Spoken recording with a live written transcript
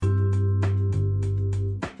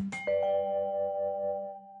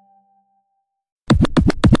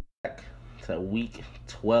to week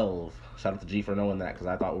 12. Shout out to G for knowing that because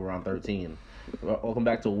I thought we were on 13. Welcome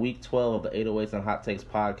back to week 12 of the 808s and Hot Takes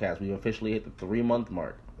podcast. We officially hit the 3-month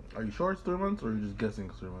mark. Are you sure it's 3 months, or are you just guessing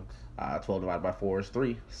it's 3 months? 12 divided by 4 is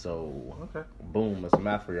 3. So, Okay. Boom. That's some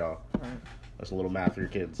math for y'all. All right. That's a little math for your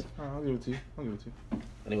kids. I'll give it to you.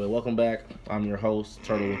 Anyway, welcome back. I'm your host,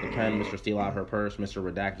 Turtle with the Pen, Mr. Steal Out Her Purse, Mr.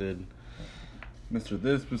 Redacted. Mr.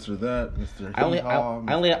 This, Mr. That, Mr.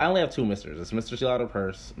 I only have two Misters. It's Mr. Steal Out Her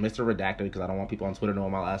Purse, Mr. Redacted, because I don't want people on Twitter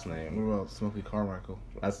knowing my last name. What about Smokey Carmichael?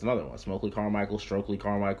 That's another one. Smokey Carmichael, Strokely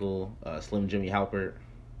Carmichael, Slim Jimmy Halpert.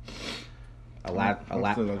 Still I'll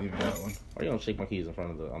give you that one. Why are you gonna shake my keys in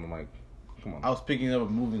front of on the mic? Come on. I was picking up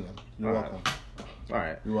and moving them. You're welcome. All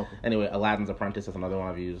right. You're welcome. Anyway, Aladdin's Apprentice is another one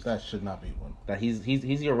I've used. That should not be one. That he's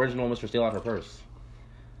the original Mr. Steal Out Her Purse.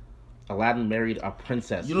 Aladdin married a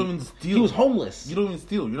princess. You don't even steal. He was homeless. You don't even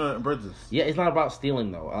steal. You're not a princess. Yeah, it's not about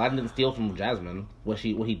stealing though. Aladdin didn't steal from Jasmine. What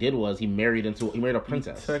he did was he married a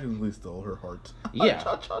princess. You technically stole her heart. Yeah.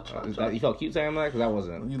 You felt cute saying that because that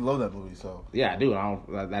wasn't. You love that movie, so. Yeah, I do.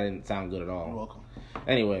 That didn't sound good at all. You're welcome.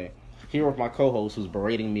 Anyway, here with my co-host who's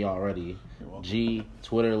berating me already. You're welcome. G,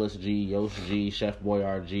 Twitterless G, Yost G, Chef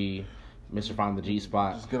Boyard G, Mr. Find the G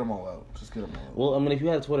Spot. Just get them all out. Well, I mean, if you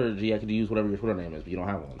had a Twitter G, I could use whatever your Twitter name is, but you don't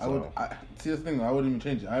have one. So. See, that's the thing. I wouldn't even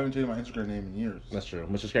change it. I haven't changed my Instagram name in years. That's true.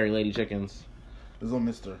 Mr. Scary Lady Chickens. There's no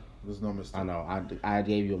Mister. I know. I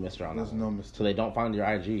gave you a Mister on that. There's no Mister. So they don't find your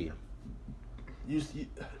IG.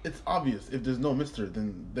 It's obvious. If there's no Mister,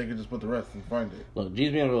 then they can just put the rest and find it. Look,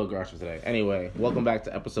 G's being real aggressive today. Anyway, welcome back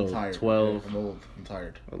to episode 12. I'm old. I'm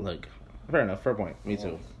tired. Look, fair enough. Fair point. Me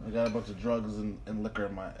too. I got a bunch of drugs and liquor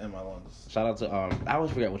in my lungs. Shout out to I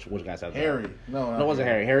always forget which guy said that. Harry. No, it wasn't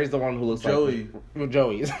Harry. Harry's the one who looks Joey. like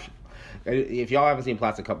Joey. If y'all haven't seen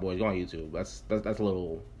Plastic Cup Boys, go on YouTube. That's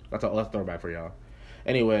a throwback for y'all.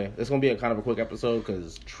 Anyway, this is gonna be a kind of a quick episode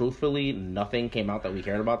because truthfully, nothing came out that we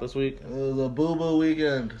cared about this week. It was a boo-boo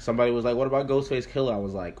weekend. Somebody was like, "What about Ghostface Killah?" I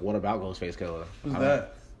was like, "What about Ghostface Killah?" Who's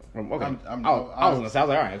that? Okay. I was gonna say, I was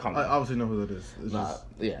like, all right, calm down. I obviously know who that is.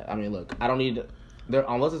 Yeah, I mean, look, I don't need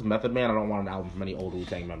unless it's Method Man. I don't want an album from any old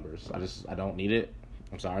Wu-Tang members. I don't need it.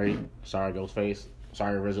 I'm sorry, Ghostface.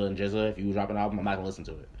 Sorry, RZA and Jizza. If you drop an album, I'm not gonna listen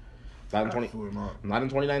to it. Not in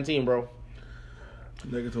 2019, bro.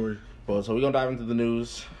 Negatory. But so we're gonna dive into the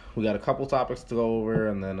news. We got a couple topics to go over,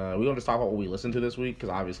 and then we're gonna just talk about what we listened to this week. Because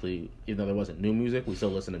obviously, even though there wasn't new music, we still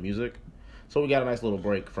listen to music. So we got a nice little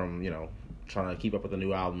break from trying to keep up with the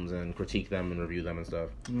new albums and critique them and review them and stuff.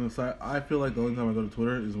 I feel like the only time I go to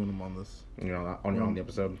Twitter is when I'm on this. On the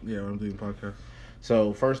episode. Yeah, when I'm doing the podcast.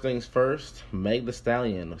 So first things first, Meg Thee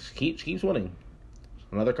Stallion keeps winning.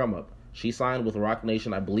 Another come up. She signed with Roc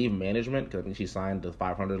Nation, I believe, management, because I think she signed the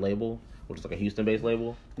 500 label, which is like a Houston-based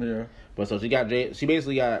label. Yeah. But so she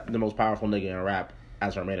basically got the most powerful nigga in rap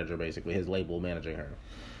as her manager, basically, his label managing her.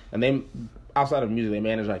 And they, outside of music, they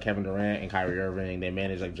manage like Kevin Durant and Kyrie Irving. They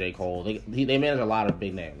manage like J. Cole. They manage a lot of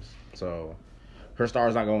big names. So her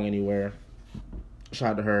star's not going anywhere.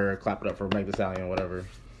 Shout out to her. Clap it up for Meg Thee Stallion, whatever.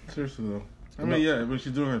 Seriously though, I mean, yeah, but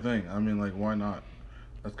she's doing her thing. I mean, like, why not?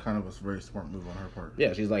 That's kind of a very smart move on her part.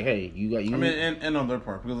 Yeah, she's like, hey, you. I mean, and on their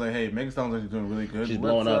part, because like, hey, Meg Thee Stallion's actually doing really good. She's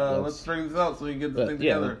blowing up. Let's string this out so we can get the thing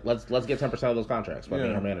together. Let's get 10% of those contracts by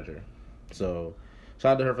being her manager. So,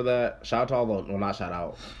 shout out to her for that. Shout out to all the, well, not shout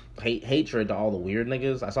out, hatred to all the weird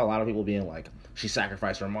niggas. I saw a lot of people being like, she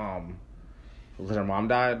sacrificed her mom because her mom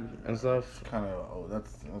died and stuff. That's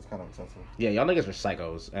kind of excessive. Yeah, y'all niggas are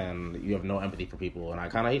psychos and you have no empathy for people, and I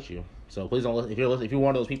kind of hate you. So please don't. If you're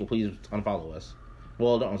one of those people, please unfollow us.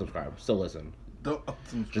 Well, don't unsubscribe. Still listen.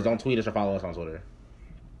 Just don't tweet us or follow us on Twitter.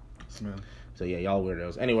 Man. So yeah, y'all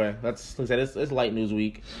weirdos. Anyway, like I said, it's light news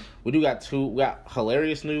week. We got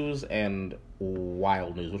hilarious news and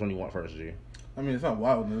wild news. Which one do you want first, G? I mean, it's not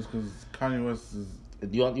wild news because Kanye West is.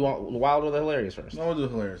 You want the wild or the hilarious first? No, we'll do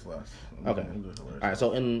hilarious last. Okay. All right.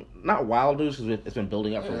 So in not wild news because it's been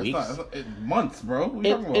building up for weeks. Months, bro. What are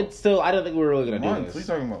you talking about? It's still. I don't think we were really gonna do this. What are you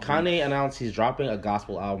talking about? Kanye announced he's dropping a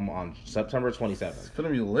gospel album on September 27th. It's gonna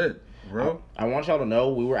be lit, bro. I want y'all to know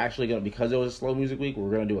we were actually gonna, because it was a slow music week, we were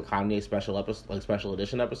gonna do a Kanye special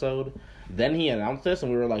edition episode. Then he announced this,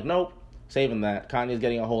 and we were like, nope, saving that. Kanye's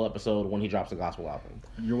getting a whole episode when he drops the gospel album.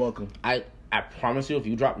 You're welcome. I promise you, if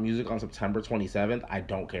you drop music on September 27th, I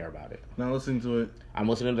don't care about it. Not listening to it. I'm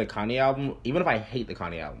listening to the Kanye album. Even if I hate the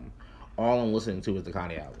Kanye album, all I'm listening to is the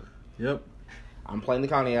Kanye album. Yep. I'm playing the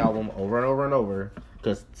Kanye album over and over and over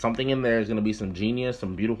because something in there is going to be some genius,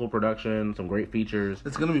 some beautiful production, some great features.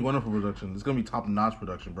 It's going to be wonderful production. It's going to be top-notch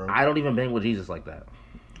production, bro. I don't even bang with Jesus like that.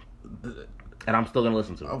 And I'm still going to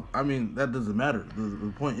listen to it. I mean, that doesn't matter.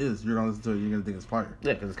 The point is, you're going to listen to it, you're going to think it's fire.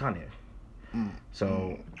 Yeah, because it's Kanye.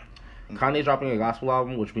 So... Kanye's dropping a gospel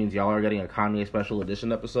album, which means y'all are getting a Kanye special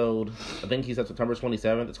edition episode. I think he said September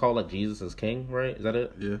 27th. It's called like Jesus is King, right? Is that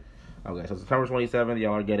it? Yeah. Okay, so September 27th,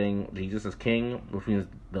 y'all are getting Jesus is King, which means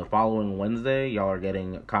the following Wednesday, y'all are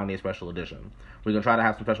getting Kanye special edition. We're going to try to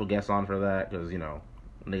have some special guests on for that, because, you know,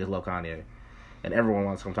 niggas love Kanye. And everyone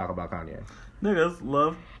wants to come talk about Kanye. Niggas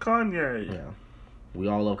love Kanye. Yeah. We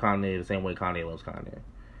all love Kanye the same way Kanye loves Kanye.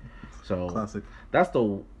 So, classic. That's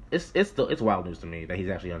the... It's wild news to me that he's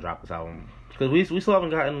actually going to drop this album. Because we still haven't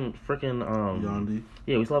gotten freaking... Yandhi.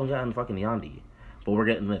 Yeah, we still haven't gotten fucking Yandhi. But we're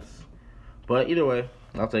getting this. But either way,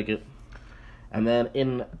 I'll take it. And then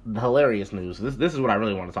in the hilarious news, this is what I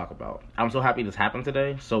really want to talk about. I'm so happy this happened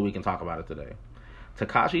today, so we can talk about it today.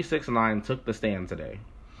 Tekashi 6ix9ine took the stand today.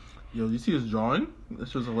 Yo, you see his drawing?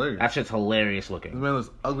 This shit's hilarious. That shit's hilarious looking. This man looks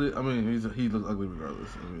ugly. I mean, he looks ugly regardless.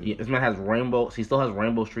 I mean, yeah, this man has he still has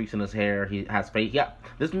rainbow streaks in his hair. He has face. Yeah,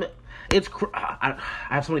 this man, I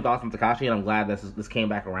have so many thoughts on Tekashi, and I'm glad this came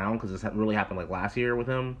back around because this really happened like last year with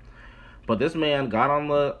him. But this man got on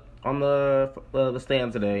the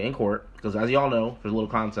stand today in court because, as y'all know, for a little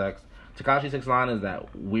context, Tekashi 6ix9ine is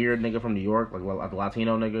that weird nigga from New York, like the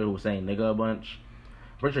Latino nigga who was saying nigga a bunch.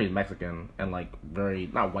 I'm pretty sure he's Mexican and like very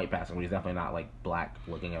not white passing, but he's definitely not like black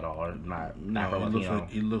looking at all or not Afro Latino.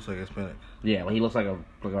 He looks like Hispanic. Yeah, like he looks like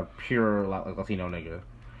a pure Latino nigga.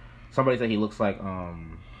 Somebody said he looks like wow,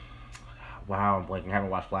 I'm blanking. I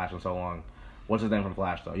haven't watched Flash in so long. What's his name from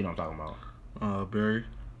Flash though? You know what I'm talking about. Barry.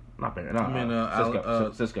 Not Barry. No, I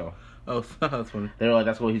mean Cisco. Oh, that's funny. They're like,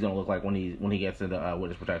 that's what he's gonna look like when he gets into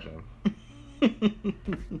witness protection.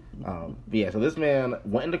 Yeah, so this man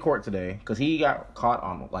went into court today because he got caught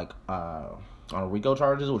on on RICO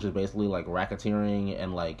charges, which is basically like racketeering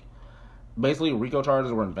and like basically RICO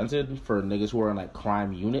charges were invented for niggas who are in like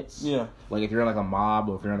crime units. Yeah. Like if you're in like a mob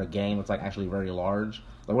or if you're in a gang that's like actually very large.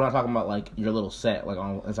 Like we're not talking about like your little set like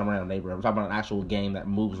in some random neighborhood. We're talking about an actual gang that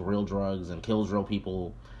moves real drugs and kills real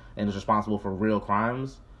people and is responsible for real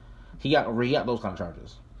crimes. He got those kind of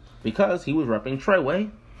charges because he was repping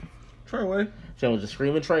Treyway. She was just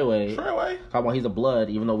screaming Treyway. Talking about he's a blood,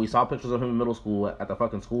 even though we saw pictures of him in middle school at the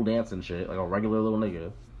fucking school dance and shit, like a regular little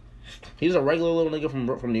nigga. He's a regular little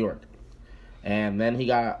nigga from New York. And then he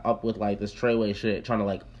got up with like this Treyway shit, trying to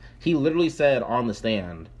like, he literally said on the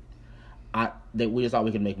stand, we just thought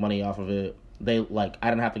we could make money off of it. I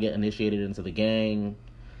didn't have to get initiated into the gang.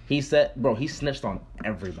 He said, bro, he snitched on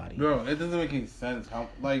everybody. Bro, it doesn't make any sense.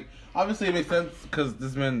 Obviously it makes sense because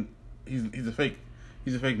this man, he's a fake.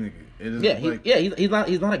 He's a fake nigga.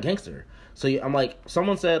 He's not a gangster. So I'm like,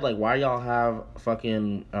 someone said like, why do y'all have a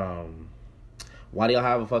fucking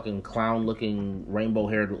clown looking rainbow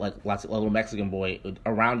haired like little Mexican boy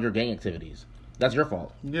around your gang activities? That's your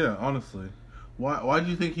fault. Yeah, honestly. Why do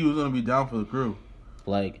you think he was gonna be down for the crew?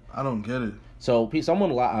 Like, I don't get it. So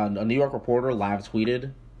a New York reporter live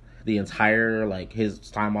tweeted the entire like his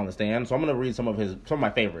time on the stand. So I'm gonna read some of my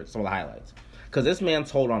favorites, some of the highlights. Because this man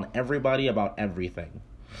told on everybody about everything.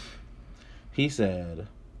 He said,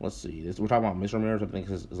 let's see, we're talking about Miss Ramirez, I think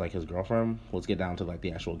is like his girlfriend. Let's get down to like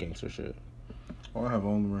the actual gangster shit. Oh, I have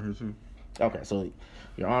all of them right here too. Okay, so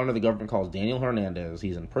Your Honor, the government calls Daniel Hernandez.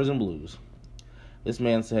 He's in prison blues. This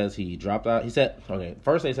man says he dropped out. He said, okay,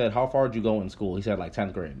 first they said, how far did you go in school? He said like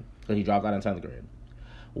 10th grade. So he dropped out in 10th grade.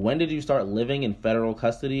 When did you start living in federal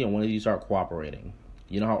custody and when did you start cooperating?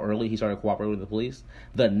 You know how early he started cooperating with the police?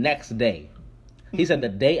 The next day. He said the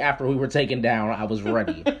day after we were taken down, I was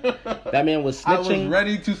ready. That man was snitching. I was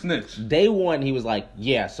ready to snitch. Day one, he was like,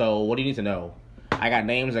 yeah, so what do you need to know? I got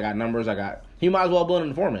names, I got numbers, He might as well have been an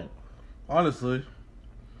informant. Honestly.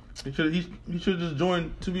 He should just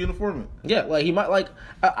join to be an informant. Yeah, like he might like.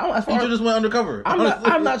 He should just went undercover.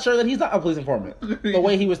 I'm not sure that he's not a police informant. The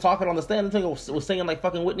way he was talking on the stand, the thing was singing like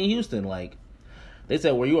fucking Whitney Houston. Like they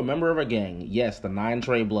said, were you a member of a gang? Yes, the 9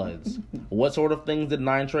 Trey Bloods. What sort of things did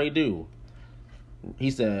 9 Trey do?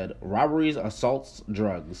 He said robberies, assaults,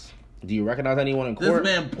 drugs. Do you recognize anyone in court?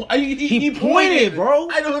 This man, he pointed, bro.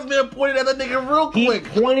 I know this man pointed at the nigga real quick.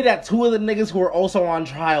 He pointed at 2 of the niggas who were also on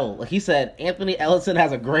trial. Like he said, Anthony Ellison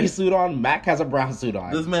has a gray suit on, Mac has a brown suit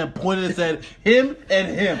on. This man pointed and said, him and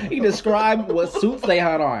him. He described what suits they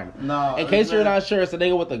had on. No. In case you're not sure, it's the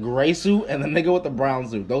nigga with the gray suit and the nigga with the brown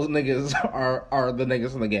suit. Those niggas are the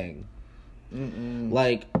niggas from the gang.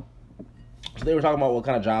 Like, so they were talking about what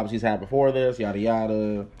kind of jobs he's had before this, yada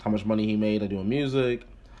yada, how much money he made doing music.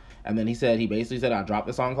 And then he basically said, I dropped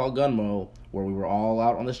a song called Gunmo, where we were all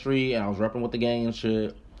out on the street, and I was repping with the gang and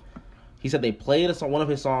shit. He said they played one of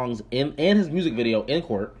his songs in his music video in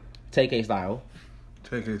court, TK style.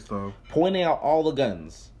 Pointing out all the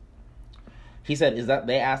guns. He said,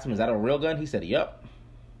 they asked him, is that a real gun? He said, yep.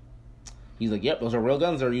 He's like, yep, those are real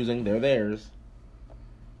guns they're using. They're theirs.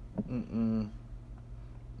 This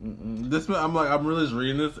man, I'm really just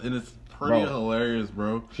reading this, and it's pretty hilarious,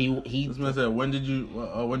 bro. This man said, when did you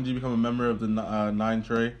become a member of the 9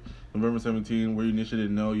 Trey? November 17, where you initially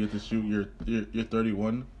didn't know you had to shoot your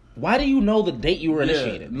 31. Why do you know the date you were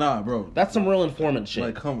initiated? Nah, bro. That's some real informant shit.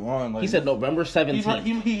 Like, come on. Like, he said November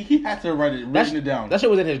 17th. He had to written it down. That shit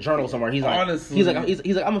was in his journal somewhere. He's like, honestly, he's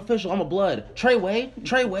like, I'm official. I'm a blood.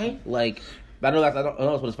 Treyway. Like, I know that's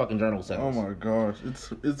what his fucking journal says. Oh my gosh,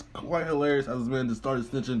 it's quite hilarious how this man just started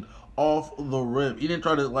snitching off the rip. He didn't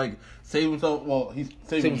try to like save himself. Well, he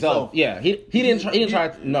saved himself. Yeah, he didn't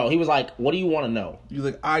try. No, he was like, "What do you want to know?" He's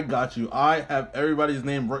like, "I got you. I have everybody's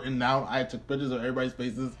name written down. I took pictures of everybody's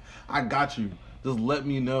faces. I got you. Just let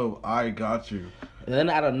me know. I got you." And then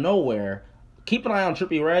out of nowhere, keep an eye on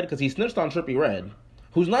Trippie Redd because he snitched on Trippie Redd,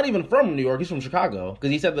 who's not even from New York. He's from Chicago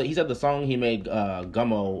because he said the song he made,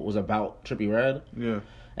 Gummo, was about Trippie Redd. Yeah.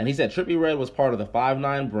 And he said Trippie Redd was part of the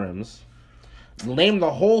 5'9" Brims. Named the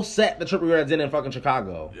whole set that Trippie Redd's in fucking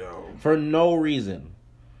Chicago. Yo. For no reason.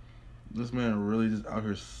 This man really just out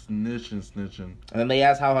here snitching. And then they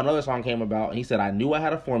asked how another song came about, and he said, I knew I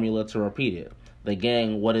had a formula to repeat it. The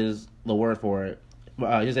gang, what is the word for it?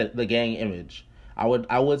 He said, the gang image. I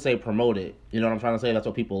would say promote it. You know what I'm trying to say? That's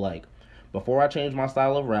what people like. Before I changed my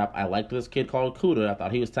style of rap, I liked this kid called Kuda. I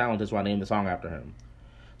thought he was talented, so I named the song after him.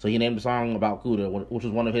 So he named the song about Kuda, which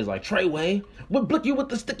was one of his, like, Treyway, we'll blick you with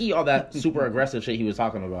the sticky, all that super aggressive shit he was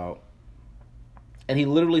talking about. And he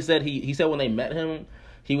literally said, he said when they met him,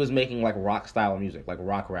 he was making, like, rock-style music, like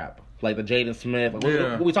rock rap. Like the Jaden Smith, like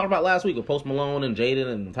what we talked about last week with Post Malone and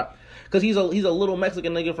Jaden. And because he's a little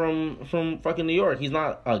Mexican nigga from fucking New York. He's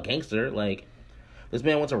not a gangster. Like, this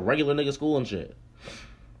man went to regular nigga school and shit.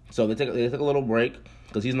 So they took a little break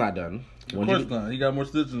because he's not done. Of course not. He got more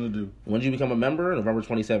stitching to do. When did you become a member? November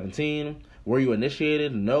 2017. Were you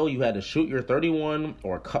initiated? No, you had to shoot your 31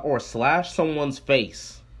 or slash someone's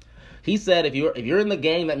face. He said if you're in the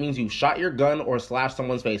gang, that means you shot your gun or slashed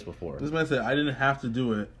someone's face before. This man said, I didn't have to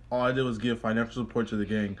do it. All I did was give financial support to the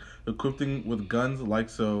gang, equipping with guns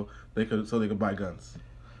so they could buy guns.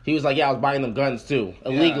 He was like, yeah, I was buying them guns too,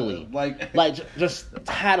 illegally. Yeah, like just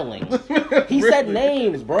tattling. He said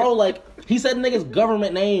names, bro. Like, he said niggas'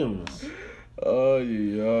 government names. Oh,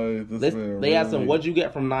 yeah. They asked him, what'd you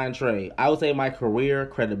get from 9 Trey? I would say my career,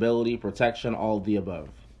 credibility, protection, all of the above.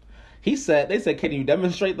 They said, can you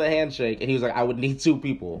demonstrate the handshake? And he was like, I would need 2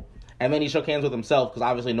 people. And then he shook hands with himself because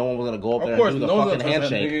obviously no one was going to go up there and do the fucking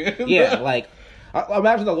handshake. Yeah, like,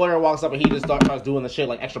 imagine the lawyer walks up and he just starts doing the shit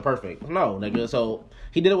like extra perfect. No, nigga. So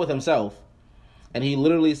he did it with himself. And he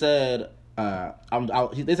literally said,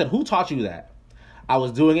 they said, who taught you that? I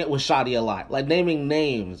was doing it with Shotty a lot. Like, naming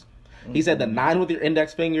names. He said the 9 with your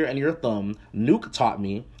index finger and your thumb. Nuke taught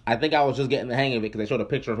me. I think I was just getting the hang of it because they showed a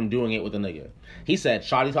picture of him doing it with a nigga. He said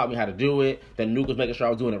Shotty taught me how to do it. Then Nuke was making sure I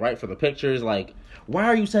was doing it right for the pictures. Like, why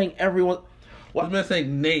are you saying everyone? What? This man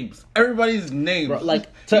saying names. Everybody's names. Bro, like,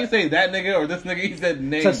 he say that nigga or this nigga, he said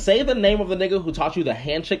names. To say the name of the nigga who taught you the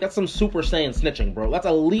handshake, that's some Super Saiyan snitching, bro. That's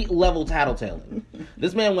elite level tattletaling.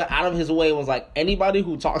 This man went out of his way and was like, anybody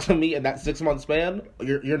who talked to me in that 6-month span,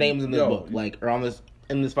 your name's in this book. Like, or on this,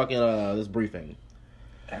 in this fucking, this briefing.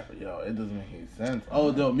 Yo, it doesn't make any sense.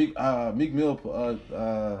 Oh, no, Meek Mill,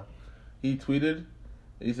 he tweeted,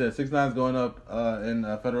 he said, 6ix9ine going up in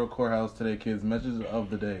a federal courthouse today, kids. Message of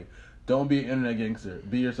the day. Don't be an internet gangster.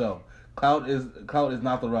 Be yourself. Clout is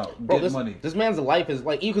not the route. Get money. This man's life is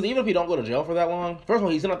like, because even if he don't go to jail for that long, first of all,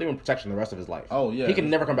 he's not even protection the rest of his life. Oh yeah, he can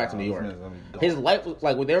never come back to New York. His life was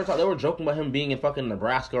like, they were joking about him being in fucking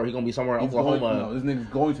Nebraska or he gonna be somewhere in Oklahoma. This nigga's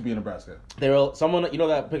going to be in Nebraska. Someone, you know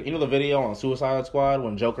the video on Suicide Squad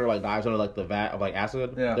when Joker like dives under like the vat of like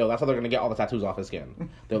acid. Yeah, that's how they're gonna get all the tattoos off his skin.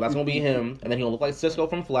 That's gonna be him, and then he'll look like Cisco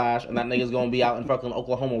from Flash, and that nigga's gonna be out in fucking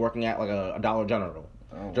Oklahoma working at like a Dollar General.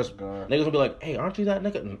 Oh just God. Niggas will be like, hey, aren't you that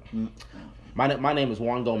nigga? My name is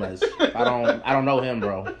Juan Gomez. I don't know him,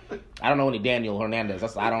 bro. I don't know any Daniel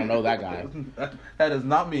Hernandez. I don't know that guy. That is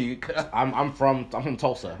not me. I'm from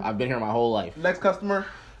Tulsa. I've been here my whole life. Next customer.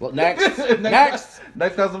 Well, next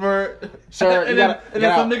customer. Sir, and then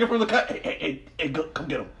some nigga from the cut. Hey, come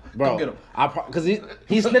get him. Bro, come get him. Because he's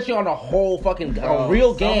snitching on the whole fucking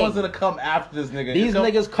real gang. Someone's gonna come after this nigga. These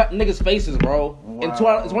niggas cutting niggas' faces, bro. Wow. In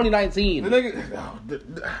 2019. The nigga,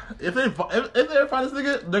 if they ever find this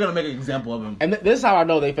nigga, they're gonna make an example of him. And this is how I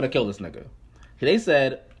know they finna kill this nigga. They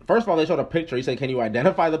said, first of all, they showed a picture. He said, can you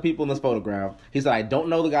identify the people in this photograph? He said, I don't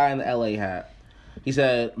know the guy in the LA hat. He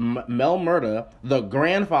said, Mel Murda, the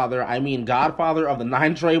godfather of the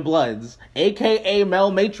 9 Trey Bloods, a.k.a.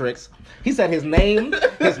 Mel Matrix. He said his name,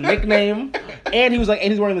 his nickname, And he was like,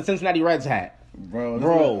 and he's wearing the Cincinnati Reds hat.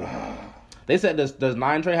 Bro. They said, does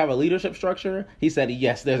 9 Trey have a leadership structure? He said,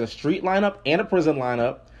 yes, there's a street lineup and a prison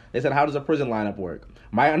lineup. They said, how does a prison lineup work?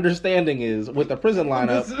 My understanding is, with the prison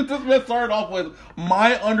lineup... This man started off with,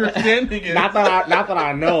 my understanding is... not that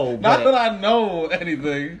I know. Not that I know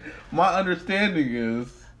anything. My understanding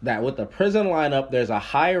is... that with the prison lineup, there's a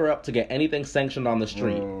higher up to get anything sanctioned on the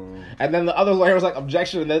street. Bro. And then the other lawyer was like,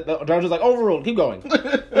 objection. And the judge was like, overruled. Keep going.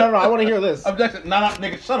 No, I want to hear this. Objection. Nah,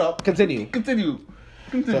 nigga, shut up. Continue.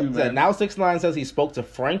 So, man. now 6ix9ine says he spoke to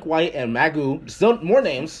Frank White and Magoo. Still more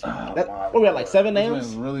names. What we had, like 7 this names?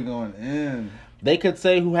 man's really going in. They could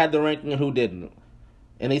say who had the ranking and who didn't.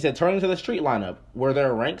 And he said, turning to the street lineup, were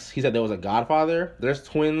there ranks? He said there was a Godfather, there's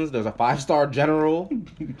twins, there's a 5-star general.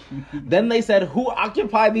 Then they said, who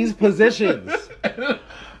occupied these positions?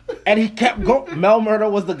 And he kept going. Mel Murder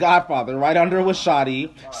was the Godfather. Right under was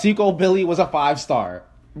Shoddy. Seco Billy was a 5-star.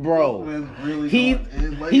 Bro, Really he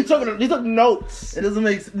took notes. It doesn't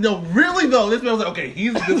make sense. No, really though. This man was like, okay,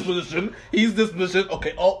 he's this position. He's this position.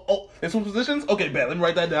 Okay, there's some positions. Okay, bad. Let me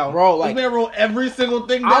write that down. Bro, like, this man wrote every single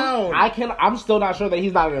thing down. I'm still not sure that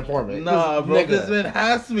he's not an informant. Nah, bro, this man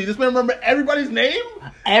has to be. This man remember everybody's name.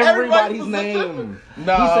 Everybody's name.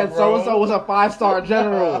 Nah, he said bro. so and so was a 5-star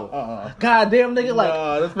general. Goddamn nigga,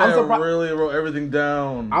 like this man really wrote everything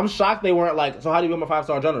down. I'm shocked they weren't like, so how do you become a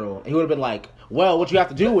 5-star general? He would have been like, well, what you have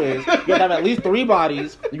to do is you have to have at least 3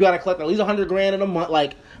 bodies. You got to collect at least $100,000 in a month.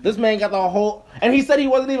 Like, this man got the whole, and he said he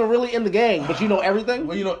wasn't even really in the gang, but you know everything.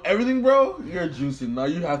 Well, you know everything, bro. You're juicy. No,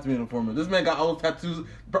 you have to be an informant. This man got all those tattoos,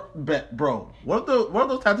 bro. What if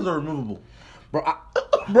those tattoos are removable? Bro, I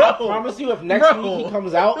promise you, if next week he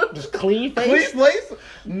comes out, just clean face. Clean face?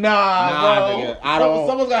 Nah, bro. Nigga, I don't.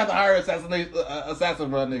 Someone's gonna have to hire an assassin,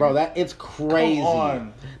 bro, nigga. Bro, it's crazy. Come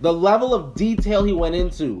on. The level of detail he went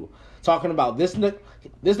into, talking about this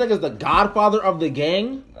nigga's the godfather of the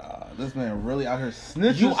gang. This man really out here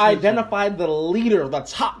snitching. You identified the leader, the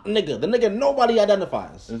top nigga, the nigga nobody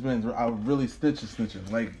identifies. This man's really snitching.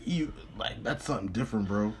 Like that's something different,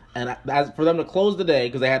 bro. And as for them to close the day,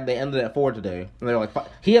 because they ended at 4 today, and they were like,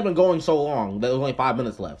 he had been going so long that there was only 5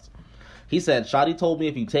 minutes left. He said, Shoddy told me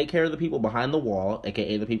if you take care of the people behind the wall,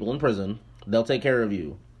 aka the people in prison, they'll take care of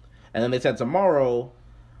you. And then they said tomorrow.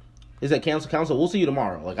 He said, counsel, we'll see you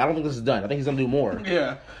tomorrow. Like, I don't think this is done. I think he's going to do more.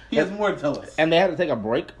 Yeah, he has more to tell us. And they had to take a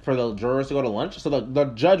break for the jurors to go to lunch. So the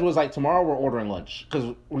judge was like, tomorrow we're ordering lunch.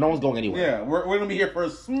 Because no one's going anywhere. Yeah, we're going to be here for a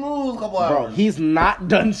smooth couple hours. Bro, he's not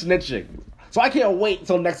done snitching. So I can't wait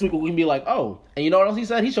until next week when we can be like, oh. And you know what else he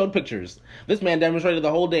said? He showed pictures. This man demonstrated the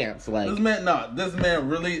whole dance. Like, this man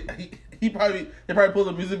really... They probably pulled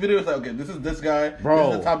a music video. It's like, okay, this is this guy.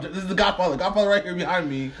 Bro. This is the Godfather. Godfather right here behind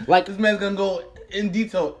me. Like, this man's going to go in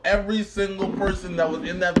detail every single person that was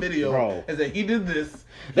in that video. Bro. And say, he did this.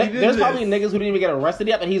 There's probably niggas who didn't even get arrested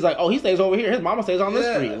yet, and he's like, oh, he stays over here. His mama stays on this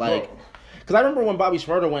street. Like, because I remember when Bobby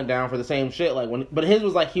Shmurda went down for the same shit. Like but his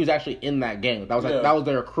was like he was actually in that gang. That was like that was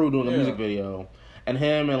their crew doing the music video, and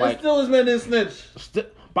him and like still this man didn't snitch.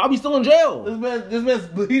 Bobby's still in jail. This man's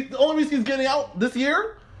the only reason he's getting out this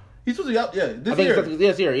year. He's supposed to be out,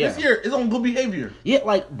 this year, yeah. This year is on good behavior. Yeah,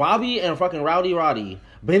 like Bobby and fucking Rowdy Roddy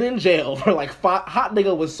been in jail for like Hot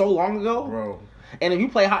Nigga was so long ago, bro. And if you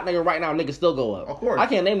play Hot Nigga right now, niggas still go up. Of course, I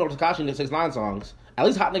can't name no Tekashi and 6ix9ine songs. At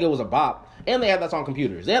least Hot Nigga was a bop, and they had that song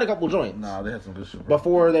Computers. They had a couple joints. Nah, they had some good shit. Bro.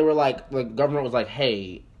 Before they were like, the government was like,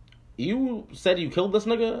 hey, you said you killed this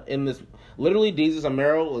nigga in this. Literally, Jesus and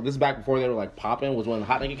Meryl, this is back before they were like popping, was when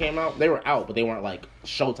Hot Nigga came out. They were out, but they weren't like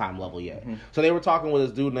Showtime level yet. Mm-hmm. So they were talking with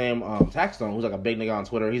this dude named Taxstone, who's like a big nigga on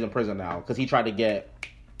Twitter. He's in prison now because he tried to get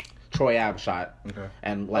Troy Ave shot. Okay.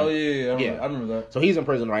 And like, I remember that. So he's in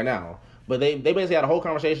prison right now. But they basically had a whole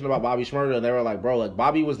conversation about Bobby Shmurda, and they were like, bro, like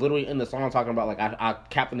Bobby was literally in the song talking about like I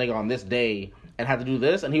capped the nigga on this day and had to do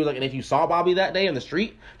this, and he was like, and if you saw Bobby that day in the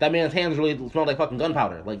street, that man's hands really smelled like fucking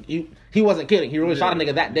gunpowder. Like he wasn't kidding. He really shot a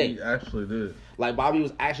nigga that day. He actually did. Like Bobby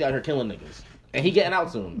was actually out here killing niggas, and he getting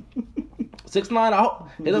out soon. 6ix9ine, I hope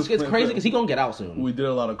it's crazy because he gonna get out soon. We did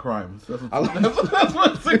a lot of crimes. That's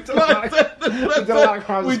what 6ix9ine said. We did a lot of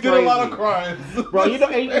crimes. We did a lot of crimes, bro. You know,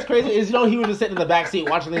 it's crazy. Is he was just sitting in the backseat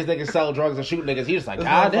watching these niggas sell drugs and shoot niggas. He just like,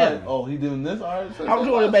 god damn. Like, oh, he doing this. All right, I'm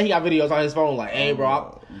sure bet he got videos on his phone. Like, hey,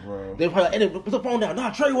 bro. They probably like, hey, put the phone down.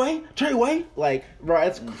 Nah, Treyway. Like, bro,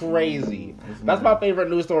 it's crazy. That's my favorite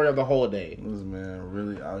news story of the whole day. This man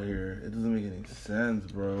really out here. It doesn't make any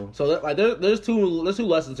sense, bro. So like, there's two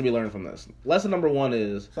lessons to be learned from this. Lesson number 1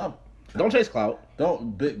 is don't chase clout.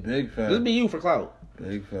 Don't big fat. Just be you for clout.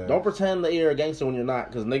 Big fat. Don't pretend that you're a gangster when you're not,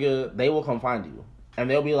 because nigga, they will come find you, and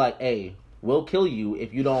they'll be like, hey, we'll kill you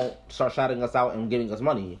if you don't start shouting us out and giving us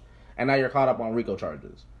money, and now you're caught up on RICO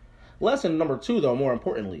charges. Lesson number 2, though, more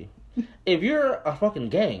importantly, if you're a fucking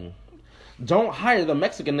gang, don't hire the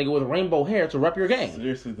Mexican nigga with rainbow hair to rep your gang.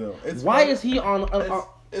 Seriously though, Why is he on?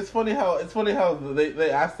 It's funny how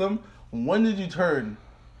they asked him, when did you turn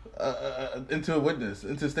into a witness,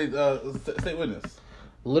 into state witness?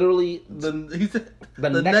 Literally, he said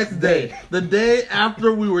the next day, the day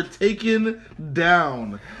after we were taken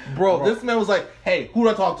down, bro. This man was like, "Hey, who do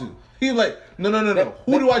I talk to?" He's like, "No.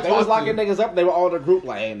 Who do I talk to?" They was locking niggas up. They were all in a group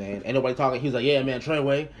like, "Hey man, ain't nobody talking." He's like, "Yeah man,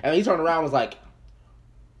 Treyway," and he turned around and was like,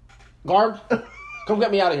 "Guard, come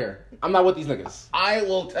get me out of here. I'm not with these niggas. I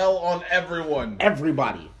will tell on everyone.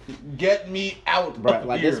 Everybody, get me out, bro."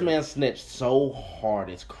 Like here. this man snitched so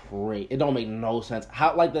hard, it's crazy. It don't make no sense.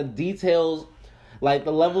 How like the details. Like,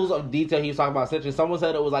 the levels of detail he was talking about snitching. Someone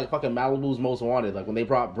said it was like fucking Malibu's Most Wanted. Like, when they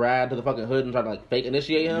brought Brad to the fucking hood and tried to, like, fake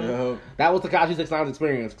initiate him. Yep. That was Tekashi 6ix9ine's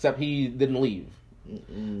experience, except he didn't leave.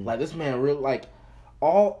 Like, this man really, like,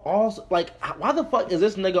 like, why the fuck is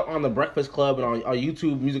this nigga on The Breakfast Club and on a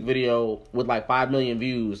YouTube music video with, like, 5 million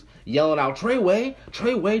views yelling out, Treyway,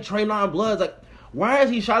 Trey 9 Bloods? Like, why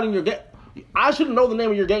is he shouting your gang? I shouldn't know the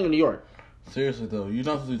name of your gang in New York. Seriously, though. You're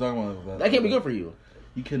not supposed to be talking about that. That can't be good for you.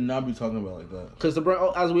 You cannot be talking about it like that. Because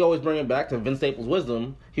as we always bring it back to Vince Staples'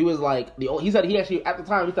 wisdom, he was like, he said he actually, at the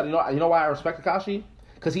time, he said, you know why I respect Tekashi?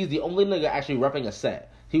 Because he's the only nigga actually repping a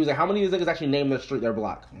set. He was like, how many of these niggas actually name their street, their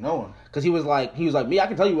block? No one. Because he was like, me, I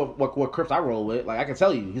can tell you what Crips I roll with. Like, I can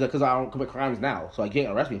tell you. He's like, because I don't commit crimes now, so I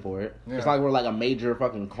can't arrest me for it. Yeah. It's not like we're like a major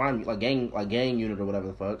fucking crime, like gang unit or whatever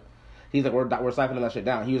the fuck. He's like, we're siphoning that shit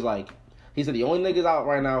down. He was like, he said the only niggas out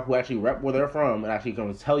right now who actually rep where they're from and actually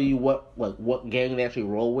can tell you what gang they actually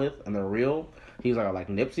roll with and they're real. He was like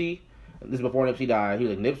Nipsey. This is before Nipsey died. He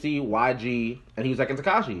was like Nipsey, YG, and he was like in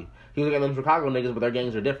Tekashi. He was like them Chicago niggas, but their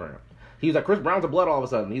gangs are different. He was like Chris Brown's a blood all of a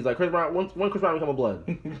sudden. He's like Chris Brown. When Chris Brown become a blood?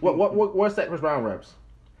 what set Chris Brown reps?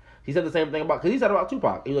 He said the same thing because he said about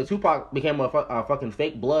Tupac. He was like Tupac became a fucking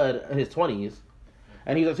fake blood in his 20s,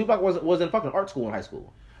 and he was like Tupac was in fucking art school in high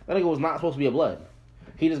school. That nigga was not supposed to be a blood.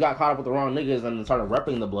 He just got caught up with the wrong niggas and started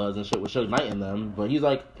repping the Bloods and shit with Suge Knight in them. But he's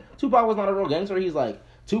like, Tupac was not a real gangster. He's like,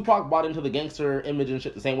 Tupac bought into the gangster image and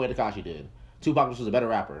shit the same way Tekashi did. Tupac just was a better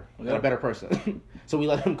rapper and a better person. So we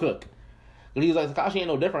let him cook. But he's like, Tekashi ain't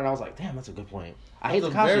no different. And I was like, damn, that's a good point. I hate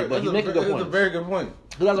Tekashi, but he's making good points. That's a very good point.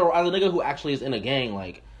 Because as a nigga who actually is in a gang,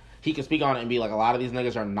 like, he can speak on it and be like, a lot of these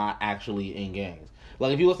niggas are not actually in gangs.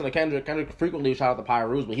 Like, if you listen to Kendrick frequently shout out the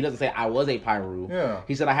Pyrus, but he doesn't say I was a Pyru. Yeah.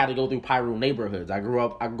 He said I had to go through Pyru neighborhoods. I grew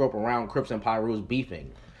up around Crips and Pyrus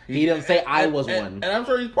beefing. He didn't say I was one. And I'm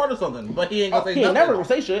sure he's part of something, but he ain't gonna say nothing. He never gonna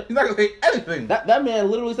say shit. He's not gonna say anything. That man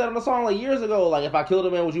literally said on a song like years ago, like, if I killed a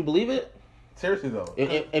man, would you believe it? Seriously though.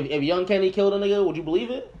 If Young Kenny killed a nigga, would you believe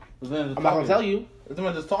it? I'm not gonna tell you. This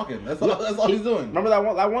man just talking. That's all he's doing. Remember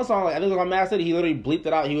that one song? Like, I think it was on Mad City. He literally bleeped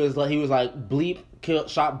it out. He was like bleep, kill,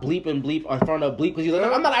 shot, bleep, and bleep in front of bleep because he's like,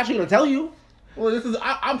 I'm not actually gonna tell you. Well,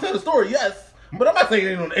 I'm telling the story, yes, but I'm not saying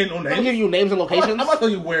ain't no names. I'm giving you names and locations. I'm not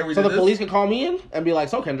telling you where we. So the police can call me in and be like,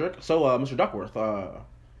 so Kendrick, Mr. Duckworth,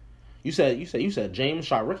 you said James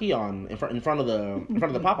shot Ricky in front of the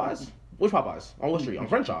Popeyes. Which Popeyes? On what street? On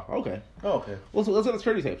Crenshaw. Okay. Oh, okay. Let's get the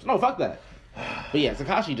security tapes. No, fuck that. But yeah,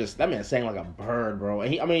 Tekashi that man sang like a bird, bro.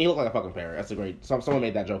 And he looked like a fucking parrot. That's a great. Someone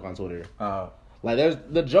made that joke on Twitter. Like, there's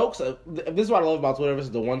the jokes. This is what I love about Twitter. This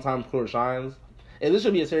is the one time Twitter shines. And this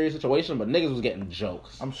should be a serious situation, but niggas was getting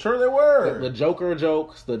jokes. I'm sure they were. The Joker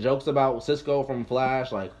jokes, the jokes about Cisco from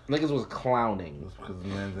Flash, like, niggas was clowning. That's because the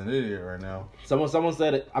man's an idiot right now. Someone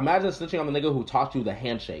said, imagine snitching on the nigga who taught you the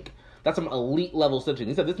handshake. That's some elite level snitching.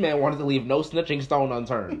 He said this man wanted to leave no snitching stone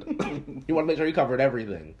unturned. He wanted to make sure he covered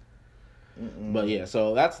everything. But yeah,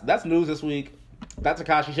 so that's news this week. That's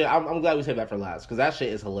Tekashi shit. I'm glad we saved that for last because that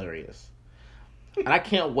shit is hilarious. And I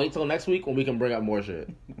can't wait till next week when we can bring up more shit.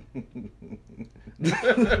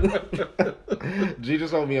 G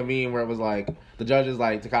just told me a meme where it was like, the judge is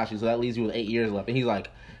like, Tekashi, so that leaves you with 8 years left. And he's like,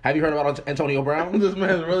 have you heard about Antonio Brown? This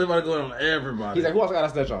man's really about to go on everybody. He's like, who else I got to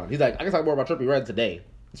snitch on? He's like, I can talk more about Trippie Redd today.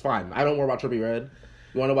 It's fine. I know more about Trippie Redd.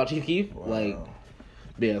 You want to know about Chief Keef? Wow. Like,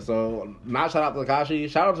 yeah, so not shout out to Tekashi.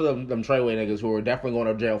 Shout out to them Treyway niggas who were definitely going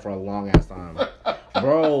to jail for a long ass time.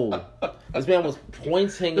 Bro, this man was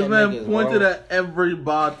pointing at niggas. This man pointed at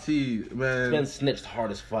everybody, man. This man snitched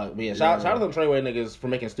hard as fuck. But yeah, shout out to them Treyway niggas for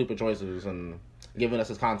making stupid choices and giving us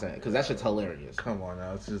his content because that shit's hilarious. Come on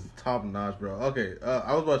now, it's just top notch, bro. Okay,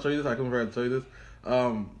 I was about to show you this. I couldn't forget to show you this.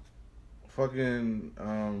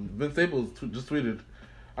 Vince Staples just tweeted.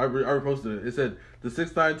 I reposted it. It said, "The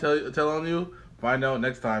 6ix9ine tell on you. Find out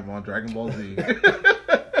next time on Dragon Ball Z."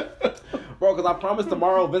 Bro, because I promise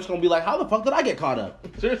tomorrow Vince gonna be like, how the fuck did I get caught up?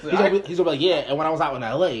 Seriously, He's gonna be like, yeah, and when I was out in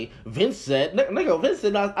LA, Vince said,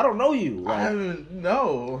 I don't know you. Like, I don't even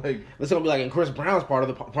know. Like, it's gonna be like, in Chris Brown's part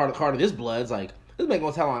of this blood, it's like, this man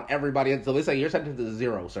gonna tell on everybody until they say, you're sentenced to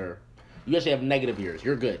 0, sir. You actually have negative years.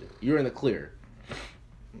 You're good. You're in the clear.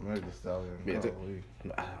 Meg Thee Stallion.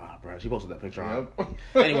 Bro, she posted that picture on. Yep.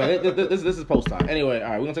 Anyway, this is post time. Anyway, all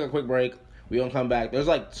right, we're gonna take a quick break. We're gonna come back. There's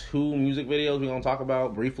like 2 music videos we're gonna talk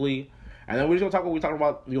about briefly. And then we're just gonna talk what we talked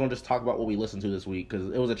about. We're gonna just talk about what we listened to this week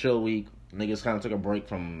because it was a chill week. Niggas kind of took a break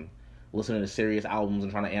from listening to serious albums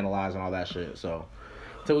and trying to analyze and all that shit. So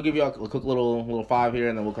we'll give you a quick little 5 here,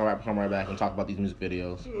 and then we'll come right back and talk about these music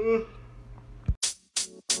videos.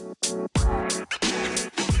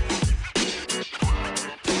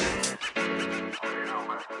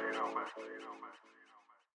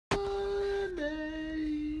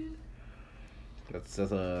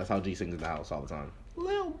 That's how G sings in the house all the time.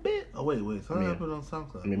 Little bit. Oh wait. Something I put it on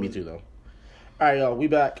SoundCloud. Me too though. All right, y'all. We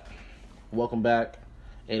back. Welcome back.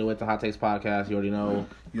 808 the Hot Takes Podcast. You already know.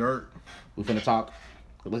 We finna talk.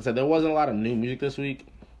 Like I said, there wasn't a lot of new music this week,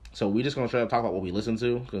 so we just gonna straight up talk about what we listened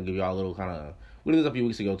to. Gonna give y'all a little kind of. We did this a few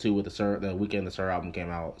weeks ago too with the weekend the Sir album came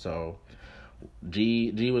out. So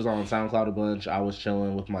G was on SoundCloud a bunch. I was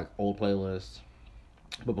chilling with my old playlist.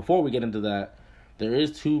 But before we get into that, there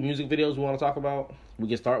is 2 music videos we want to talk about. We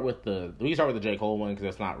can start with the J. Cole one because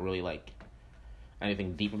it's not really like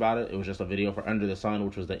anything deep about it. It was just a video for Under the Sun,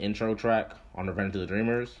 which was the intro track on Revenge of the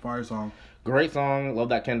Dreamers. Fire song. Great song. Love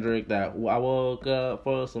that Kendrick. That I woke up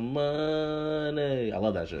for some money. I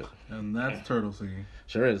love that shit. And that's Turtle singing.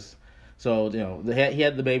 Sure is. So, you know, he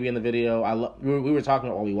had the baby in the video. We were talking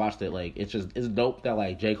about while we watched it. Like, it's dope that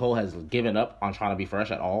like J. Cole has given up on trying to be fresh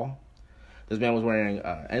at all. This man was wearing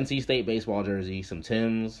NC State baseball jersey, some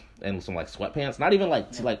Timbs, and some like sweatpants. Not even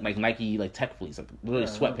like Nike like tech fleece, like literally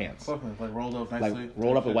sweatpants. Like rolled up nicely. Like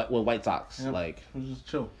rolled up with white socks. Yep. Like it was just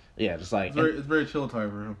chill. Yeah, just like it's very chill attire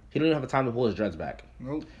for him. He didn't even have the time to pull his dreads back.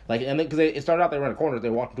 Nope. Like because it started out they were in a corner. They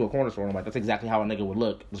walked into a corner store. And I'm like, that's exactly how a nigga would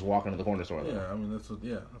look just walking into the corner store. Yeah, I mean that's how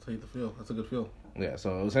you feel. That's a good feel. Yeah,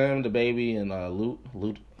 so it was him, the baby, and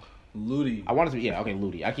Ludi. I wanted to be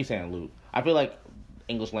Ludi. I keep saying Loot. I feel like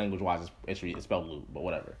English language wise, it's spelled Loot, but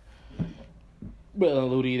whatever. But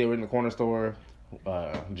Ludi, they were in the corner store.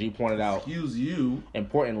 G pointed out, excuse you,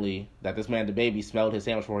 importantly, that this man, the baby, smelled his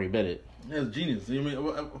sandwich before he bit it. That's genius. I mean,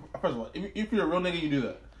 first of all, if you're a real nigga, you do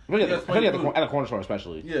that. Really, at the corner store,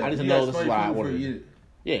 especially. Yeah, I need to know this is what I ordered.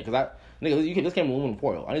 Yeah, because this came in aluminum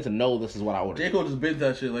foil. I need to know this is what I ordered. J. Cole just bit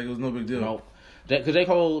that shit like it was no big deal. Nope. Because J.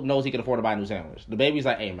 Cole knows he can afford to buy a new sandwich. The baby's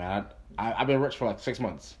like, hey man, I've been rich for like 6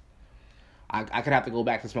 months. I could have to go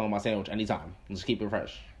back to smelling my sandwich anytime and just keep it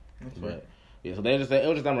fresh. But yeah, so it was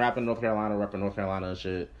just them rapping North Carolina and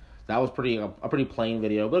shit. That was a pretty plain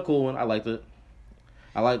video, but a cool one. I liked it.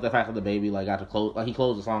 I like the fact that the baby like got to close, like he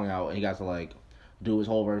closed the song out and he got to like do his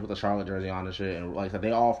whole verse with the Charlotte jersey on and shit. And like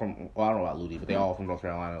they all from, well, I don't know about Ludi, but they all from North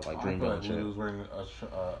Carolina, like Dreamville and shit. He was wearing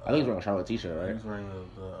I think he was wearing a Charlotte t-shirt, right? He was wearing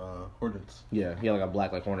the Hornets. Yeah, he had like a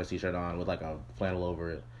black like Hornets t-shirt on with like a flannel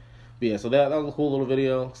over it. But yeah, so that was a cool little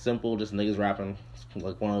video. Simple, just niggas rapping.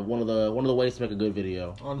 Like one of the ways to make a good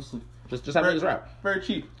video. Honestly, just have niggas rap. Very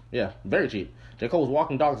cheap. Yeah, very cheap. J. Cole was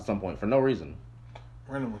walking dogs at some point for no reason.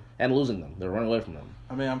 Randomly. And losing them. They were running away from them.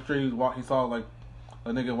 I mean, I'm sure he saw like a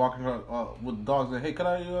nigga walking with dogs and, hey, can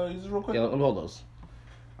I use this real quick? Yeah, let me hold those.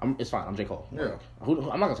 it's fine. I'm J. Cole. Yeah.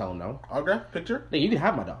 Like, I'm not gonna tell him no. Okay, picture. Yeah, you can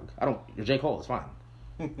have my dog. You're J. Cole. It's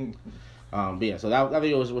fine. But yeah, so that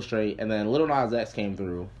video was straight. And then Lil Nas X came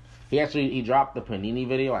through. He dropped the Panini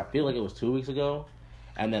video. I feel like it was 2 weeks ago.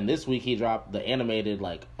 And then this week he dropped the animated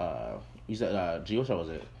you said G, what show was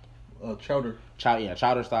it? Chowder.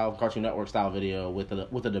 Chowder style, Cartoon Network style video with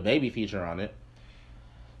the baby feature on it.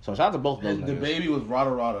 So shout out to both of those niggas. The baby was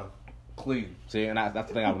Rada clean. See, and that's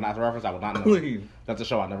the thing I would not reference. I would not know. Clean. That's a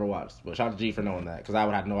show I never watched. But shout out to G for knowing that because I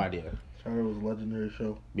would have no idea. Chowder was a legendary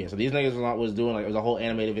show. Yeah, so these niggas was doing it was a whole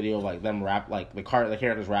animated video of like them rap, like the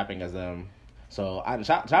characters rapping as them. So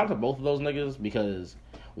shout out to both of those niggas because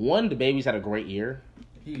one, the baby's had a great year.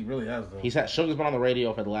 He really has though. Sugar's been on the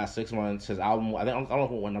radio for the last 6 months. His album, I don't know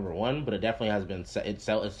if it went number 1, but it definitely has been. It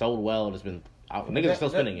sold well and it's been. Niggas are still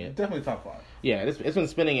spinning it. Definitely top 5. Yeah, it's been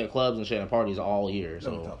spinning at clubs and shit and parties all year.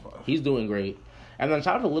 So top 5. He's doing great. And then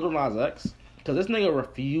shout out to Lil Nas X because this nigga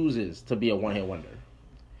refuses to be a one-hit wonder.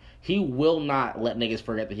 He will not let niggas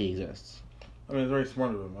forget that he exists. I mean, it's very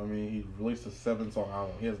smart of him. I mean, he released a 7-song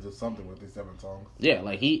album. He has to do something with these 7 songs. Yeah,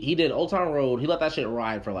 like he did Old Town Road. He let that shit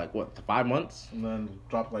ride for like 5 months, and then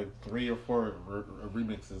dropped like 3 or 4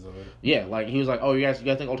 remixes of it. Yeah, like he was like, "Oh, you guys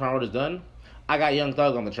think Old Town Road is done? I got Young